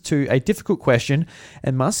choices to a difficult question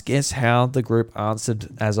and must guess how the group answered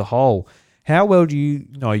as a whole. How well do you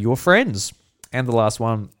know your friends? And the last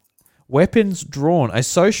one, Weapons Drawn, a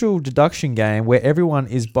social deduction game where everyone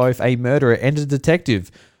is both a murderer and a detective.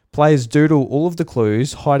 Players doodle all of the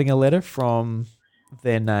clues, hiding a letter from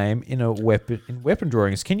their name in weapon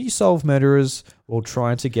drawings. Can you solve murderers while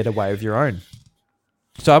trying to get away with your own?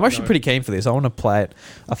 So I'm actually pretty keen for this. I want to play it.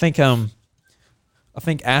 I think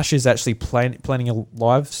Ash is actually planning a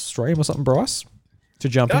live stream or something, Bryce, to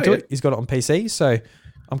jump into it. He's got it on PC, so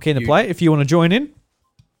I'm keen to play it. If you want to join in.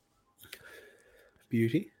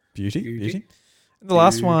 Beauty. And the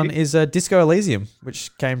last one is Disco Elysium,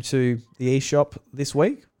 which came to the eShop this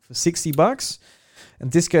week for $60.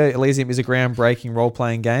 And Disco Elysium is a groundbreaking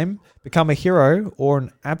role-playing game. Become a hero or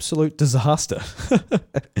an absolute disaster.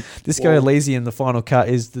 Disco Elysium, the final cut,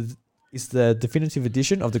 is the definitive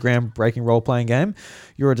edition of the groundbreaking role-playing game.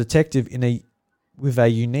 You're a detective with a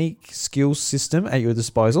unique skills system at your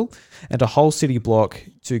disposal and a whole city block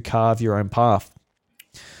to carve your own path.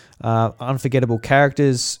 Unforgettable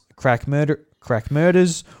characters, crack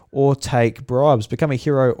murders, or take bribes. Become a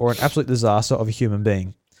hero or an absolute disaster of a human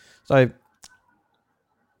being. So...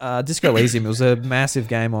 Disco Elysium, it was a massive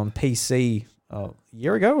game on PC a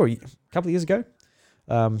year ago or a couple of years ago.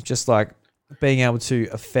 Just like being able to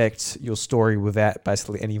affect your story without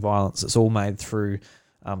basically any violence. It's all made through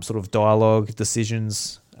sort of dialogue,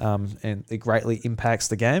 decisions, and it greatly impacts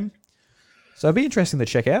the game. So it'd be interesting to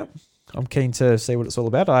check out. I'm keen to see what it's all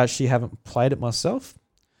about. I actually haven't played it myself,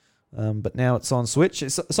 but now it's on Switch.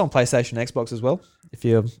 It's on PlayStation, Xbox as well, if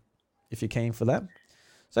you're keen for that.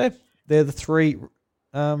 So they're the 3...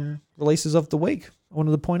 releases of the week I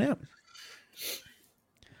wanted to point out.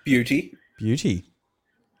 Beauty. Beauty.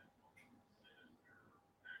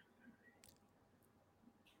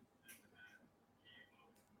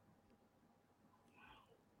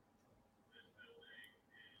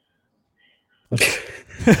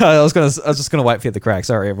 I was just gonna wait for you to crack.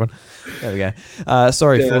 Sorry, everyone. There we go.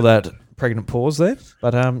 Sorry for that pregnant pause there.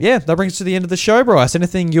 But yeah, that brings us to the end of the show, Bryce.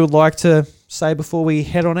 Anything you would like to say before we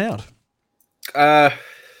head on out?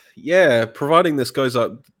 Yeah, providing this goes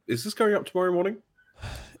up. Is this going up tomorrow morning?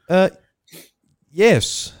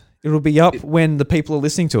 Yes. It'll be up when the people are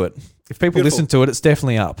listening to it. If people listen to it, it's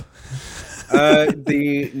definitely up.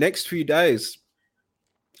 The next few days,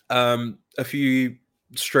 a few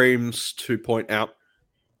streams to point out.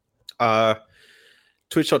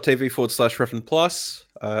 Twitch.tv/RevinPlus,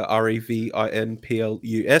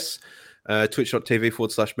 REVINPLUS,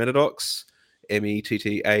 Twitch.tv/Metadox,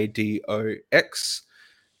 METTADOX,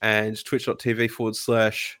 and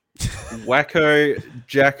Twitch.tv/Wacko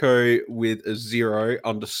Jacko with a 0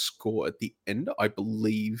 underscore at the end, I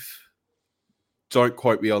believe. Don't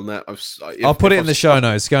quote me on that. I'll put it in the show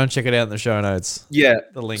notes. Go and check it out in the show notes. Yeah.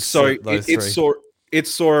 The links. So to those it's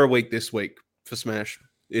Sora week this week for Smash.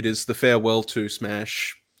 It is the farewell to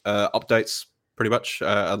Smash updates, pretty much,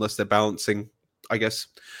 unless they're balancing, I guess.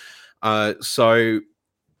 So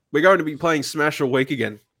we're going to be playing Smash all week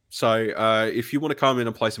again. So if you want to come in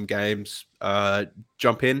and play some games,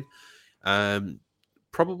 jump in.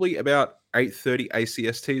 Probably about 8:30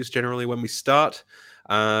 ACST is generally when we start.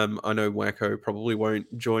 I know Wacko probably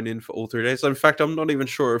won't join in for all 3 days. In fact, I'm not even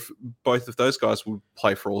sure if both of those guys will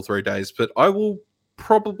play for all 3 days, but I will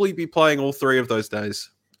probably be playing all 3 of those days.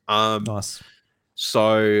 Nice.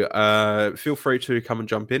 So feel free to come and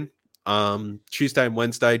jump in. Tuesday and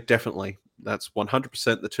Wednesday, definitely. That's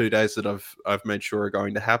 100% the 2 days that I've made sure are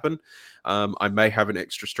going to happen. I may have an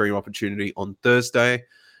extra stream opportunity on Thursday,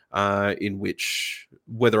 in which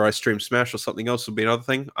whether I stream Smash or something else will be another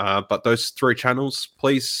thing. But those 3 channels,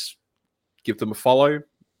 please give them a follow,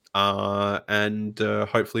 and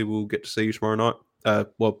hopefully we'll get to see you tomorrow night.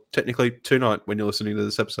 Well, technically tonight when you're listening to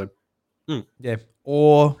this episode. Yeah,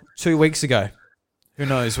 or 2 weeks ago. Who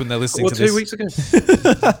knows when they're listening to this? 2 weeks ago.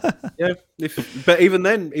 Yeah, but even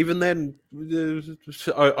then,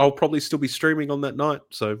 I'll probably still be streaming on that night.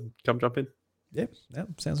 So come jump in. Yeah,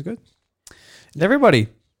 sounds good. And everybody,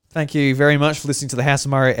 thank you very much for listening to the House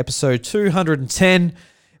of Mario episode 210. If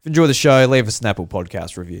you enjoy the show, leave us an Apple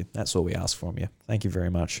Podcast review. That's all we ask from you. Thank you very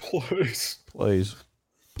much. Please.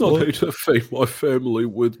 I need to feed my family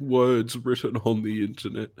with words written on the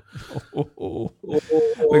internet. We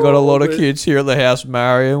got a lot of kids here at the House of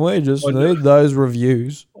Mario, and we just need those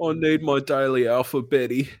reviews. I need my daily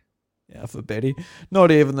alphabetty. Alphabetty. Not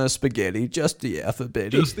even the spaghetti, just the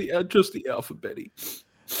alphabetty. Just the alphabetty.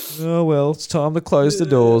 Oh well, it's time to close the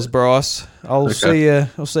doors, Bryce. I'll see you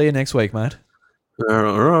next week, mate. All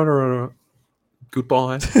right.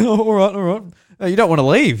 Goodbye. All right. You don't want to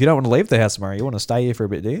leave. You don't want to leave the House of Mario. You want to stay here for a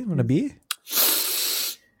bit, do you? Want a beer?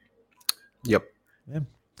 Yep. Yeah.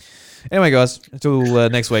 Anyway, guys, until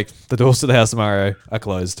next week, the doors to the House of Mario are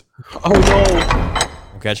closed. Oh no!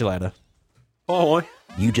 We'll catch you later. Bye.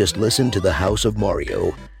 You just listened to the House of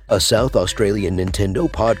Mario, a South Australian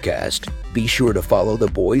Nintendo podcast. Be sure to follow the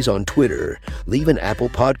boys on Twitter, leave an Apple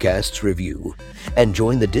Podcasts review, and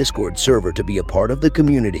join the Discord server to be a part of the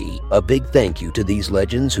community. A big thank you to these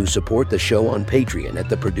legends who support the show on Patreon at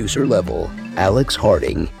the producer level: Alex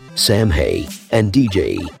Harding, Sam Hay, and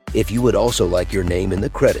DJ. If you would also like your name in the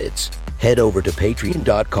credits, head over to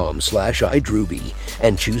patreon.com/iDrewby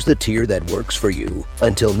and choose the tier that works for you.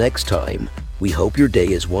 Until next time, we hope your day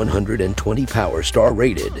is 120 Power Star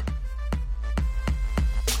rated.